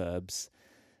Reverb's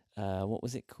what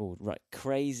was it called? Right,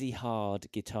 Crazy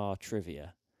Hard Guitar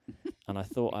Trivia. And I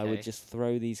thought I would just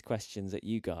throw these questions at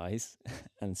you guys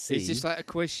and see. Is this like a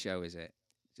quiz show, is it?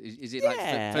 Is it yeah,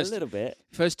 like first, a little bit.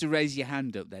 First to raise your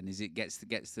hand up, then, is it gets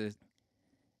the...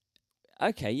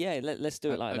 Okay, yeah, let's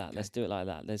do it like that. Let's do it like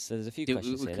that. There's a few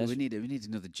questions here. We need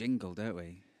another jingle, don't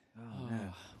we? Oh,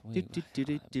 no.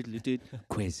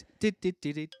 Quiz.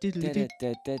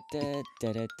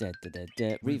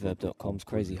 Reverb.com's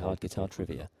Crazy Hard Guitar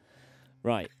Trivia.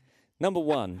 Right. Number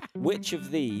 1. Which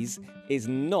of these is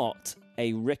not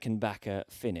a Rickenbacker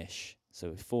finish?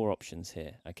 So 4 options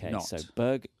here. Okay. Not. So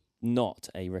not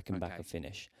a Rickenbacker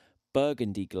finish.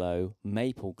 Burgundy glow,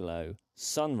 maple glow,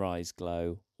 sunrise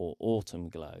glow, or autumn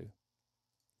glow.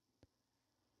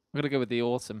 I'm gonna go with the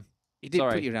autumn. You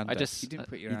didn't put your hand up. You didn't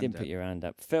put your hand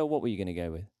up. Phil, what were you going to go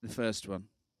with? The first one.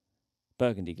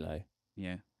 Burgundy glow.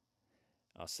 Yeah.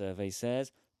 Our survey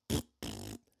says...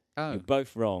 Oh. You're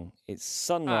both wrong. It's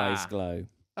sunrise glow.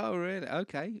 Oh, really?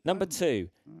 Okay. Number 2.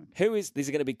 Who is... These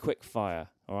are going to be quick fire,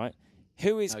 all right?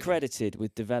 Who is credited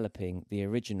with developing the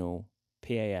original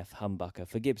PAF humbucker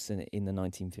for Gibson in the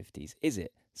 1950s? Is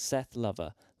it Seth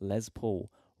Lover, Les Paul,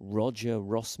 Roger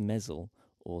Ross Mezzle,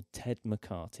 or Ted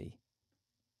McCarty?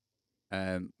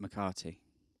 McCarty.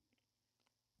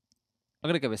 I'm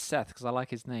going to go with Seth because I like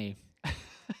his name.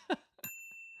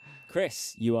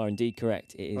 Chris, you are indeed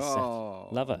correct. It is Seth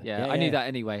Lover. Yeah, I knew that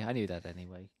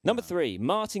anyway. Number 3.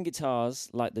 Martin guitars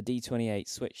like the D28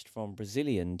 switched from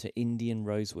Brazilian to Indian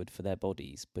rosewood for their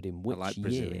bodies, but in which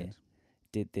year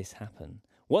did this happen?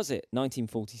 Was it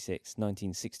 1946,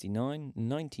 1969,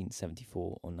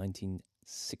 1974, or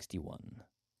 1961?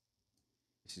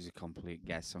 This is a complete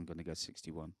guess. I'm going to go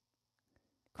 61.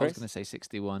 I was going to say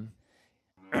 61.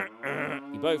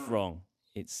 You're both wrong.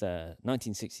 It's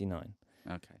 1969.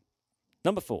 Okay.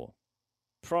 Number 4.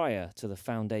 Prior to the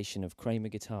foundation of Kramer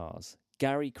Guitars,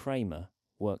 Gary Kramer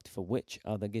worked for which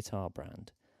other guitar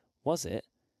brand? Was it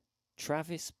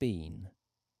Travis Bean,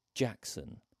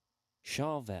 Jackson,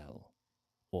 Charvel,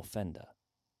 or Fender?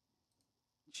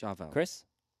 Charvel. Chris?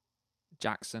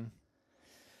 Jackson.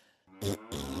 You're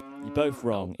both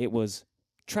wrong. It was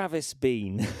Travis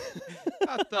Bean.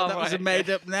 I thought that was a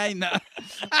made-up name.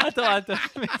 I thought I'd...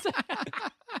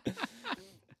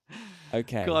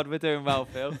 Okay. God, we're doing well,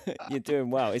 Phil. You're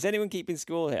doing well. Is anyone keeping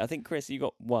score here? I think, Chris, you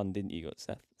got one, didn't you? You got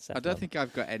Seth I don't one. think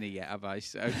I've got any yet, have I?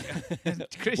 So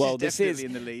Chris well, is definitely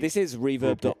in the lead. This is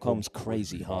Reverb.com's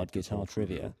crazy hard guitar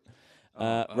trivia.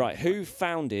 Right, who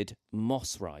founded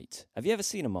Moss-Right? Have you ever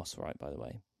seen a Moss-Right, by the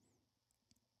way?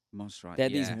 Moss-Right, They're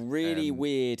these really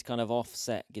weird kind of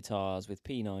offset guitars with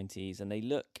P90s, and they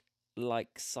look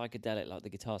like psychedelic, like the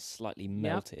guitar's slightly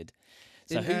melted.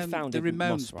 So who founded the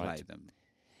Ramones Moss-Right? play them?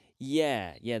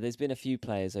 Yeah. There's been a few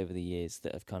players over the years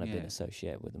that have kind of been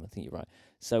associated with them. I think you're right.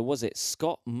 So was it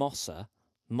Scott Mosser,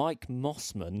 Mike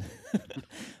Mossman,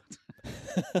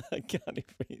 I can't even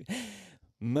read,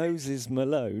 Moses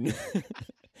Malone,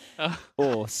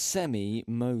 or Semi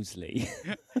Mosley?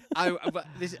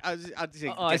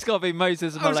 It's got to be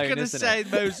Moses Malone. I was going to say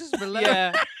Moses Malone.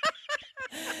 Yeah.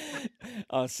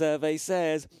 Our survey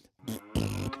says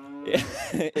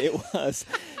it was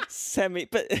Semi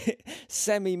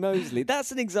Mosley.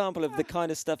 That's an example of the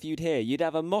kind of stuff you'd hear. You'd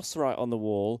have a Moss-Right on the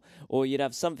wall, or you'd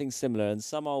have something similar, and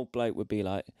some old bloke would be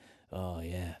like, "Oh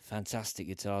yeah, fantastic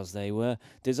guitars they were,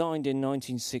 designed in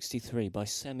 1963 by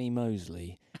Semi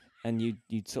Mosley," and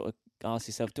you'd sort of ask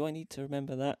yourself, "Do I need to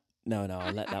remember that?" No,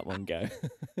 I'll let that one go.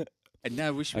 And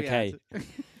now wish we had.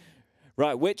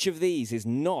 Right, which of these is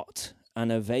not an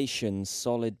Ovation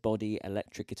solid body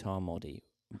electric guitar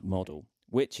model?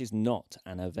 Which is not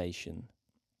an Ovation?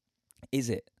 Is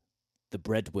it the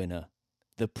Breadwinner,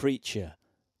 the Preacher,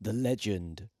 the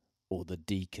Legend, or the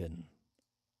Deacon?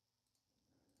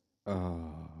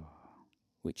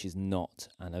 Which is not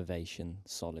an Ovation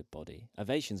solid body.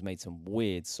 Ovation's made some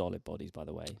weird solid bodies, by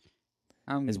the way.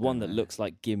 There's one that looks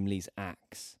like Gimli's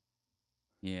axe.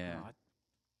 Yeah.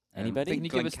 Anybody? Can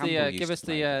you give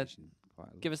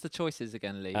us the choices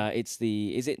again, Lee?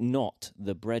 Is it not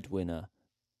the Breadwinner,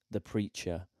 the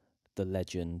Preacher, the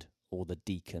Legend, or the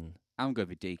Deacon? I'm going to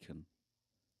be Deacon.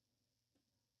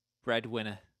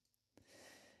 Breadwinner.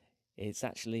 It's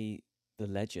actually the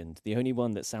Legend. The only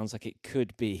one that sounds like it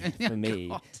could be for me.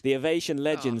 God. The Ovation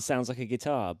Legend sounds like a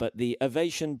guitar, but the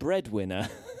Ovation Breadwinner,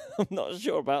 I'm not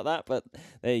sure about that, but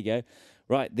there you go.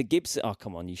 Right, the Gibson... Oh,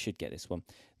 come on, you should get this one.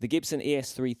 The Gibson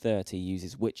ES330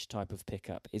 uses which type of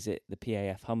pickup? Is it the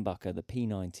PAF humbucker, the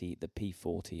P90, the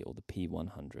P40, or the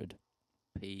P100?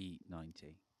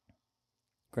 P90.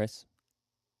 Chris?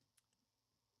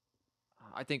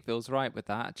 I think Phil's right with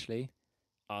that, actually.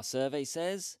 Our survey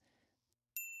says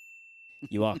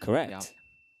you are correct.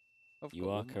 Yeah. You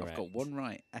are correct. I've got one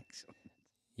right. Excellent.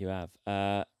 You have.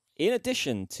 In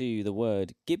addition to the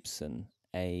word Gibson,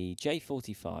 a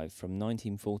J45 from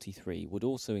 1943 would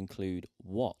also include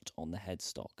what on the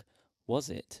headstock? Was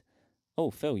it?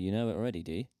 Oh, Phil, you know it already,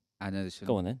 do you? I know this one.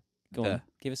 Go on then. Go on.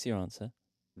 Give us your answer.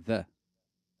 The.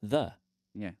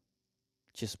 Yeah.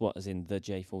 Just what, as in the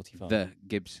J45? The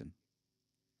Gibson.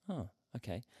 Oh,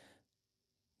 okay.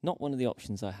 Not one of the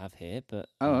options I have here, but...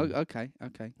 okay.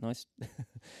 Nice.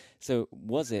 So,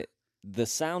 was it The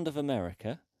Sound of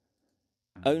America,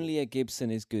 Only a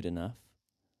Gibson is Good Enough,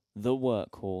 The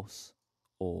Workhorse,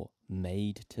 or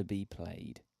Made to be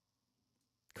Played?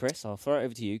 Chris, I'll throw it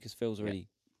over to you because Phil's already...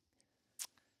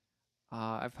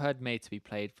 I've heard Made to be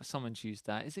Played. For someone's used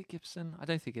that. Is it Gibson? I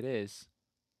don't think it is.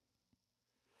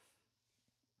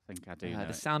 I think I do know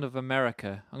The Sound of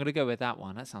America. I'm going to go with that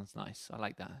one. That sounds nice. I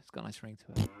like that. It's got a nice ring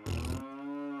to it.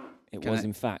 It was,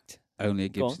 in fact... Only a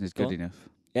Gibson is good enough.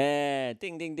 Yeah,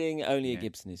 ding, ding, ding. Only a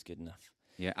Gibson is good enough.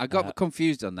 Yeah, I got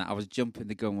confused on that. I was jumping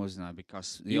the gun, wasn't I?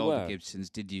 Because the older Gibsons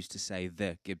did used to say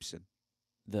the Gibson.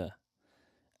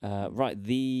 Right,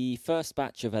 the first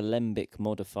batch of Alembic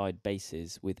modified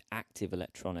basses with active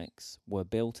electronics were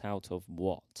built out of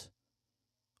what?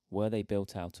 Were they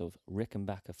built out of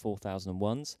Rickenbacker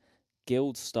 4001s,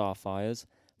 Guild Starfires,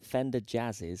 Fender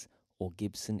Jazzes, or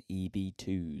Gibson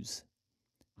EB2s?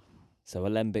 So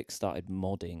Alembic started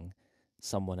modding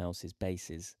someone else's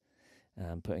basses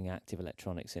and putting active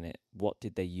electronics in it. What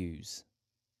did they use?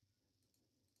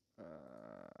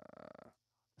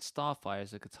 Starfire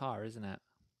is a guitar, isn't it?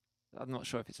 I'm not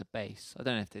sure if it's a bass. I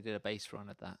don't know if they did a bass run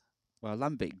at that. Well,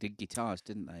 Lambic did guitars,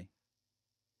 didn't they?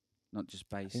 Not just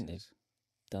basses. I think they've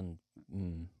done.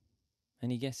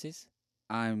 Any guesses?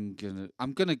 I'm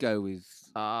gonna go with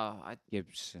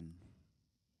Gibson.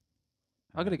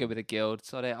 I'm gonna go with a Guild.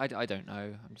 Sorry, I don't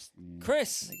know. I'm just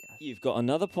Chris, you've got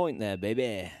another point there,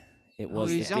 baby. It was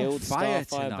the Guild fire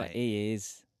Starfire, tonight. but he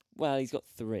is. Well, he's got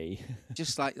 3.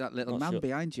 Just like that little man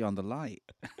behind you on the light.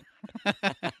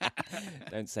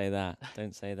 Don't say that.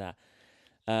 Don't say that.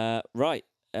 Right.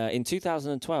 In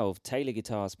 2012, Taylor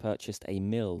Guitars purchased a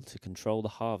mill to control the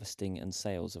harvesting and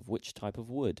sales of which type of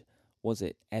wood? Was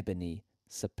it ebony,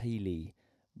 sapele,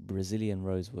 Brazilian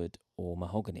rosewood, or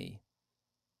mahogany?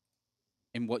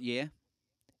 In what year?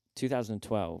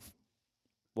 2012.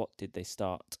 What did they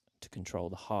start to control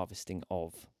the harvesting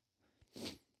of?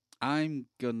 I'm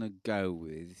gonna go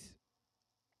with,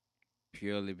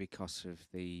 purely because of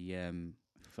the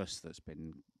fuss that's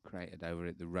been created over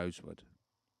it, the rosewood.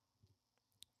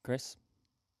 Chris?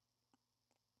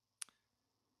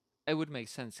 It would make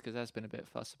sense because there's been a bit of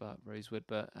fuss about rosewood,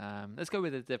 but let's go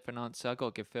with a different answer. I've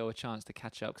got to give Phil a chance to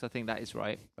catch up because I think that is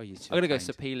right. Oh, I'm going to go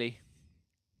sapele.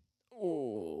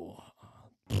 Oh.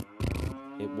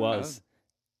 It was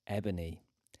ebony.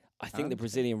 I think the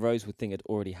Brazilian rosewood thing had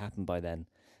already happened by then,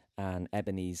 and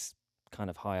ebony's kind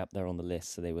of high up there on the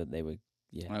list, so they were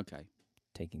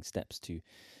taking steps to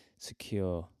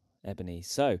secure ebony.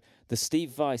 So the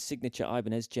Steve Vai signature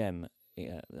Ibanez gem,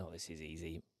 this is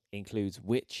easy, includes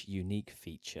which unique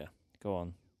feature? Go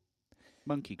on.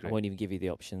 Monkey grip. I won't even give you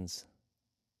the options.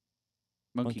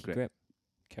 Monkey grip.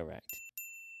 Correct.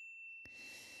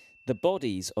 The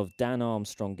bodies of Dan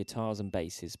Armstrong guitars and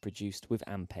basses produced with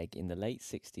Ampeg in the late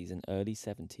 60s and early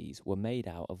 70s were made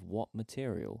out of what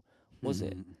material? Was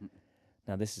it?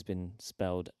 Now, this has been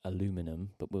spelled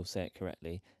aluminum, but we'll say it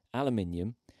correctly.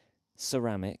 Aluminium,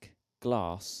 ceramic,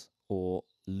 glass, or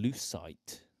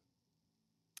lucite?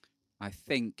 I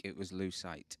think it was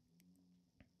lucite.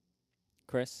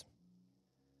 Chris?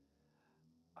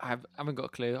 I haven't got a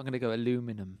clue. I'm going to go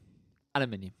aluminium.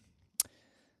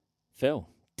 Phil?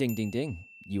 Ding, ding, ding.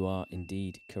 You are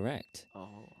indeed correct.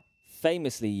 Oh.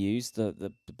 Famously used,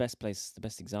 the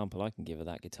best example I can give of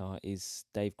that guitar is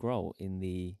Dave Grohl in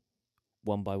the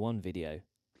 1x1 video.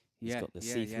 He's got the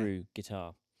see-through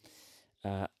guitar.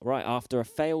 Right, after a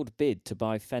failed bid to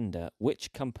buy Fender,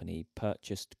 which company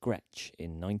purchased Gretsch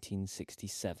in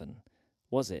 1967?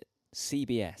 Was it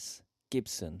CBS,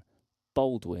 Gibson,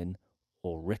 Baldwin,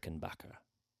 or Rickenbacker?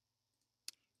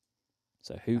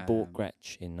 So who bought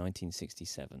Gretsch in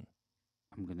 1967?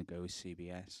 I'm going to go with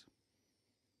CBS.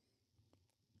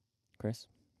 Chris?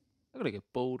 I'm going to go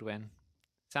Baldwin.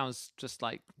 Sounds just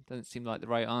like, doesn't seem like the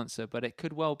right answer, but it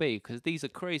could well be, because these are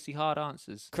crazy hard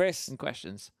answers. Chris? And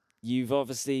questions. You've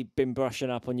obviously been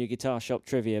brushing up on your guitar shop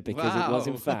trivia because it was,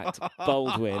 in fact,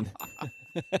 Baldwin.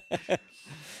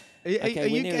 Are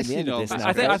you guessing all this?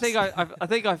 I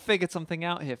think I figured something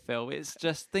out here, Phil. It's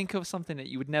just think of something that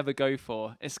you would never go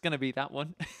for. It's going to be that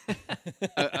one.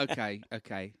 Okay.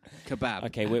 Kebab.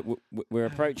 Okay, we're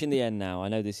approaching the end now. I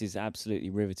know this is absolutely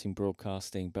riveting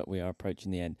broadcasting, but we are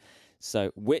approaching the end.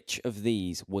 So, which of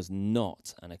these was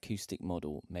not an acoustic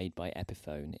model made by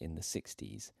Epiphone in the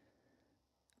 60s?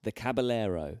 The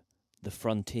Caballero, the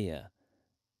Frontier,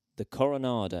 the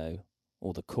Coronado,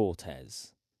 or the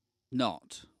Cortez?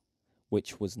 Not.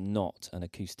 Which was not an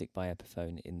acoustic by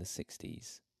Epiphone in the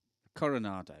 60s?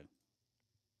 Coronado.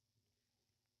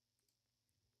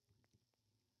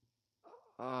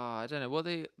 I don't know. What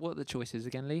are the choices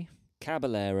again, Lee?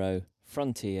 Caballero,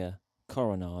 Frontier,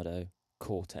 Coronado,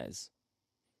 Cortez.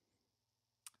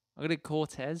 I'm going to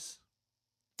Cortez.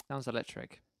 Sounds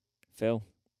electric. Phil,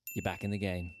 you're back in the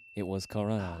game. It was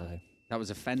Coronado. That was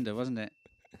a Fender, wasn't it?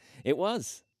 It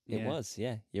was. It was,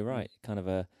 yeah. You're right. Kind of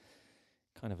a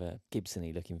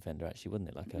Gibson-y looking Fender, actually, wasn't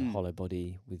it? Like a hollow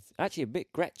body with... Actually, a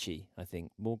bit Gretschy, I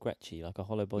think. More Gretschy, like a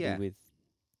hollow body with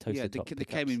toasted top they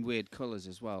came in weird colours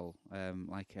as well. It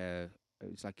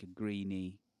was like a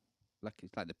greeny...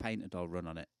 It's like the painted all run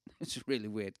on it. It's a really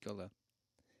weird colour.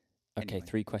 Okay, Anyway.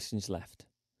 3 questions left.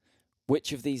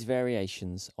 Which of these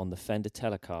variations on the Fender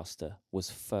Telecaster was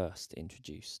first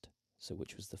introduced? So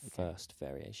which was the first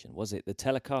variation? Was it the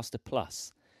Telecaster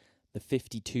Plus, the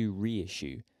 52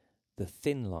 reissue, the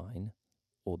Thin Line,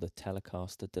 or the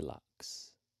Telecaster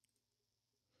Deluxe?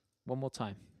 One more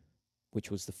time.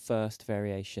 Which was the first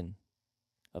variation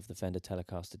of the Fender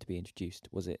Telecaster to be introduced?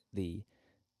 Was it the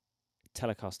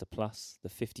Telecaster Plus, the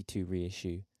 52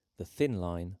 reissue, the Thin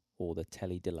Line, or the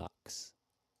Tele Deluxe?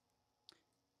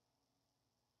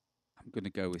 I'm going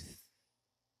to go with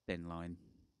Thin Line.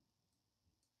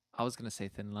 I was going to say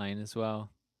Thin Line as well.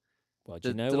 Well, do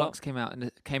you know Deluxe what?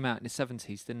 came out in the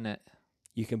 70s, didn't it?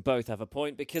 You can both have a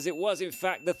point because it was, in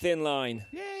fact, the Thin Line.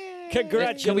 Yay!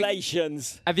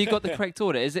 Congratulations. Have you got the correct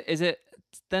order? Is it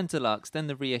then Deluxe, then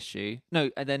the reissue? No,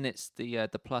 and then it's the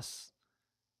Plus.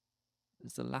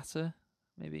 Is the latter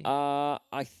maybe?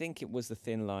 I think it was the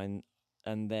Thin Line,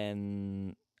 and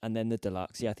then the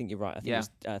Deluxe. Yeah, I think you're right. I think it was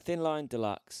Thin Line,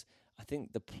 Deluxe. I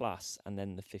think the Plus, and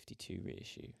then the 52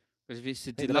 reissue. But if it's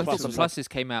I thought the Pluses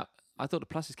came out. I thought the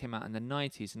Pluses came out in the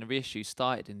 90s, and the reissue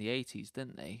started in the 80s,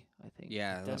 didn't they? I think.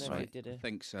 Yeah, that's right. I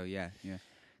think so. Yeah.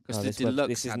 Because the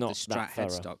Deluxe had the Strat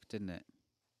headstock, didn't it?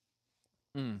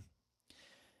 Mm.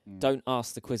 Yeah. Don't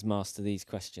ask the Quizmaster these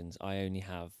questions. I only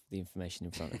have the information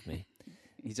in front of me.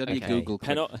 He's only a Google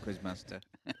Quizmaster.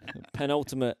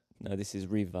 Penultimate. No, this is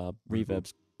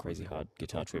Reverb's Crazy Hard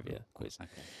Guitar Trivia quiz.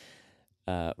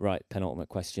 Okay. Right, penultimate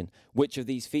question. Which of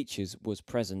these features was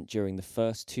present during the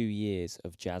first 2 years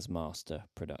of Jazzmaster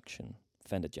production?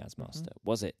 Fender Jazzmaster. Mm-hmm.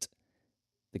 Was it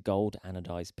the gold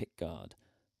anodized pickguard,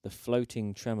 the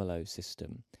floating tremolo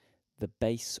system, the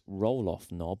bass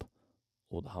roll-off knob,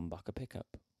 or the humbucker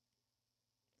pickup?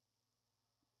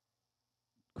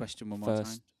 Question one more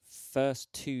time.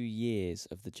 First 2 years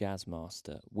of the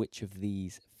Jazzmaster, which of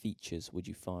these features would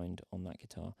you find on that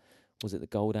guitar? Was it the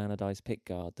gold anodized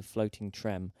pickguard, the floating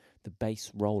trem, the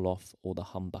bass roll-off, or the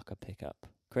humbucker pickup?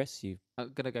 Chris, you...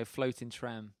 I'm going to go floating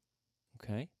trem.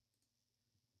 Okay.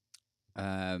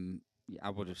 Yeah, I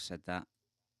would have said that.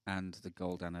 And the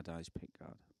gold anodized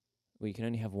pickguard. Well, you can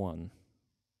only have one.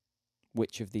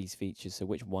 Which of these features, so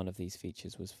which one of these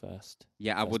features was first?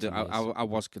 Yeah, I would. I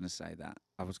was going to say that.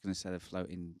 I was going to say the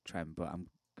floating trem, but I'm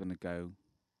going to go...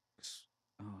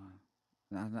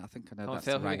 I think I know that's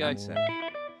the right answer.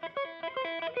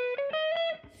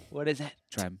 What is it?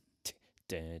 Trem.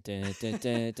 You're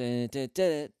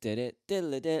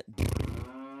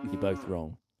both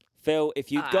wrong. Phil,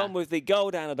 if you'd gone with the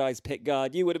gold anodized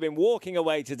pickguard, you would have been walking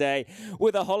away today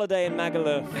with a holiday in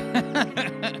Magaluf.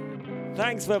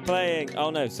 Thanks for playing. Oh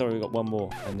no, sorry, we got one more.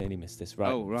 I nearly missed this.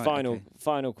 Right. Oh, right.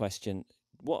 Final question.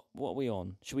 What are we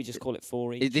on? Should we just call it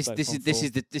 4 each? This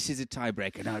is a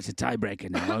tiebreaker. No, it's a tiebreaker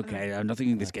now. Okay, I'm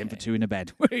nothing in this game for two in a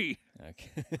bed. Okay.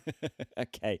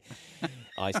 Okay.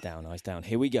 Eyes down.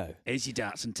 Here we go. Here's your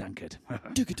darts and tankard.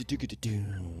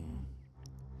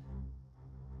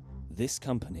 This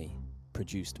company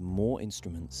produced more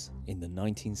instruments in the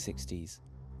 1960s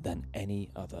than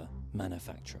any other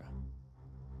manufacturer.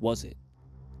 Was it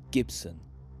Gibson,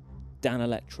 Dan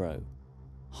Electro,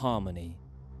 Harmony,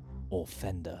 or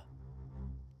Fender?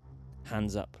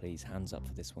 Hands up, please. Hands up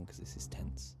for this one because this is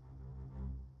tense.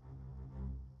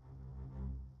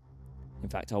 In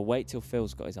fact, I'll wait till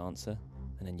Phil's got his answer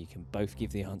and then you can both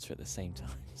give the answer at the same time.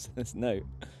 So there's no...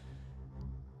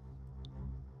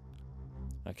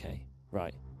 Okay,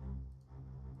 right.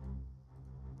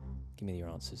 Give me your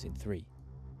answers in 3,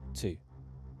 2,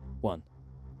 1.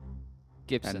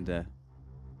 Gibson. And,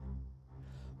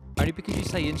 only because you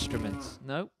say instruments.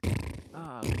 No.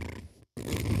 I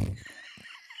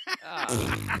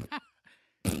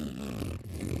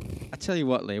tell you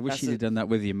what, Lee, I wish you'd have done that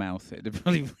with your mouth. It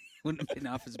probably wouldn't have been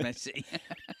half as messy.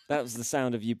 That was the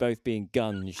sound of you both being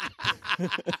gunged.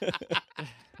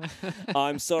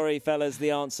 I'm sorry, fellas.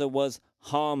 The answer was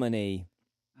Harmony.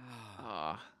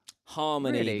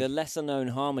 Harmony, really? The lesser-known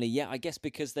Harmony. Yeah, I guess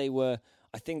because I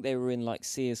think they were in like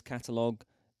Sears catalogue.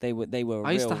 They were.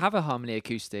 I used to have a Harmony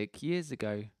acoustic years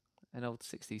ago, an old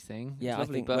 60s thing. Yeah, lovely,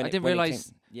 I think, but I didn't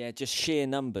realise. Just sheer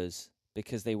numbers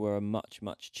because they were a much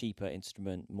cheaper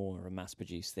instrument, more a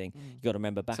mass-produced thing. You got to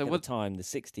remember back at the time, the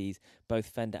 60s, both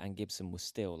Fender and Gibson were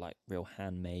still like real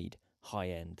handmade,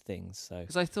 high-end things. So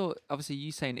because I thought, obviously,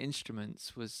 you saying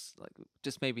instruments was like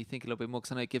just made me think a little bit more.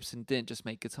 Because I know Gibson didn't just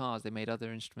make guitars; they made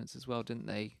other instruments as well, didn't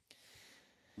they?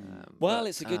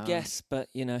 It's a good guess, but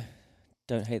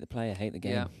don't hate the player, hate the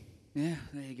game. Yeah,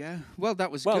 there you go. Well, that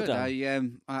was well good.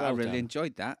 Done. I really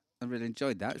enjoyed that.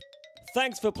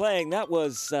 Thanks for playing. That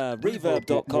was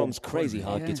Reverb.com's Crazy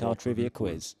Hard Guitar Trivia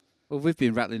Quiz. Well, we've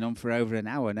been rattling on for over an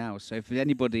hour now, so if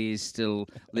anybody is still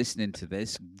listening to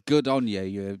this, good on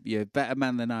you. You're a better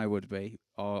man than I would be,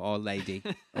 or lady,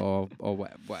 or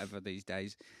whatever these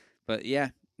days. But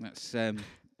yeah, that's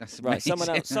right.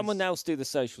 Someone else do the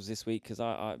socials this week because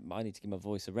I need to give my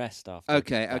voice a rest after.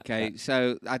 Okay.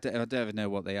 So I don't even know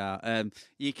what they are.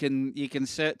 You can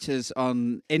search us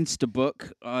on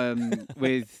Instabook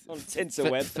with on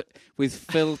Tinterweb with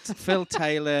Phil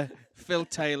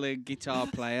Taylor guitar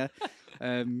player.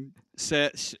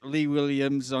 Search Lee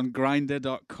Williams on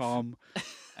Grindr.com.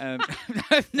 I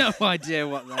have no idea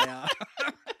what they are.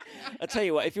 I'll tell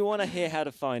you what, if you want to hear how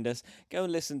to find us, go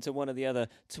and listen to one of the other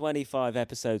 25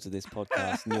 episodes of this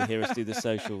podcast and you'll hear us do the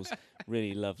socials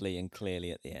really lovely and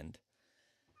clearly at the end.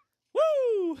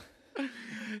 Woo!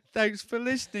 Thanks for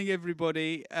listening,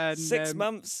 everybody. And 6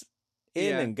 months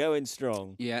in and going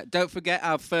strong. Yeah, don't forget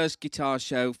our first guitar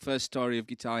show, first Story of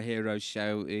Guitar Heroes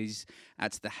show is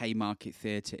at the Haymarket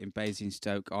Theatre in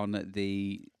Basingstoke on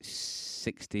the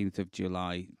 16th of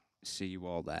July. See you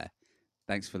all there.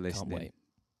 Thanks for listening. Can't wait.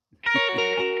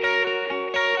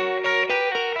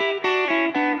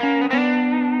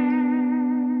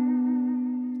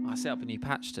 I set up a new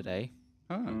patch today.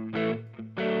 Oh.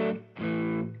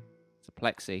 It's a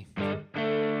plexi.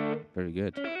 Very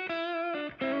good.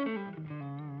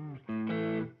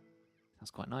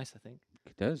 That's quite nice, I think.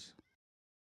 It does.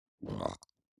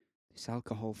 This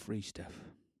alcohol-free stuff,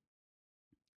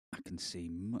 I can see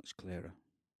much clearer.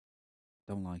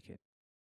 Don't like it.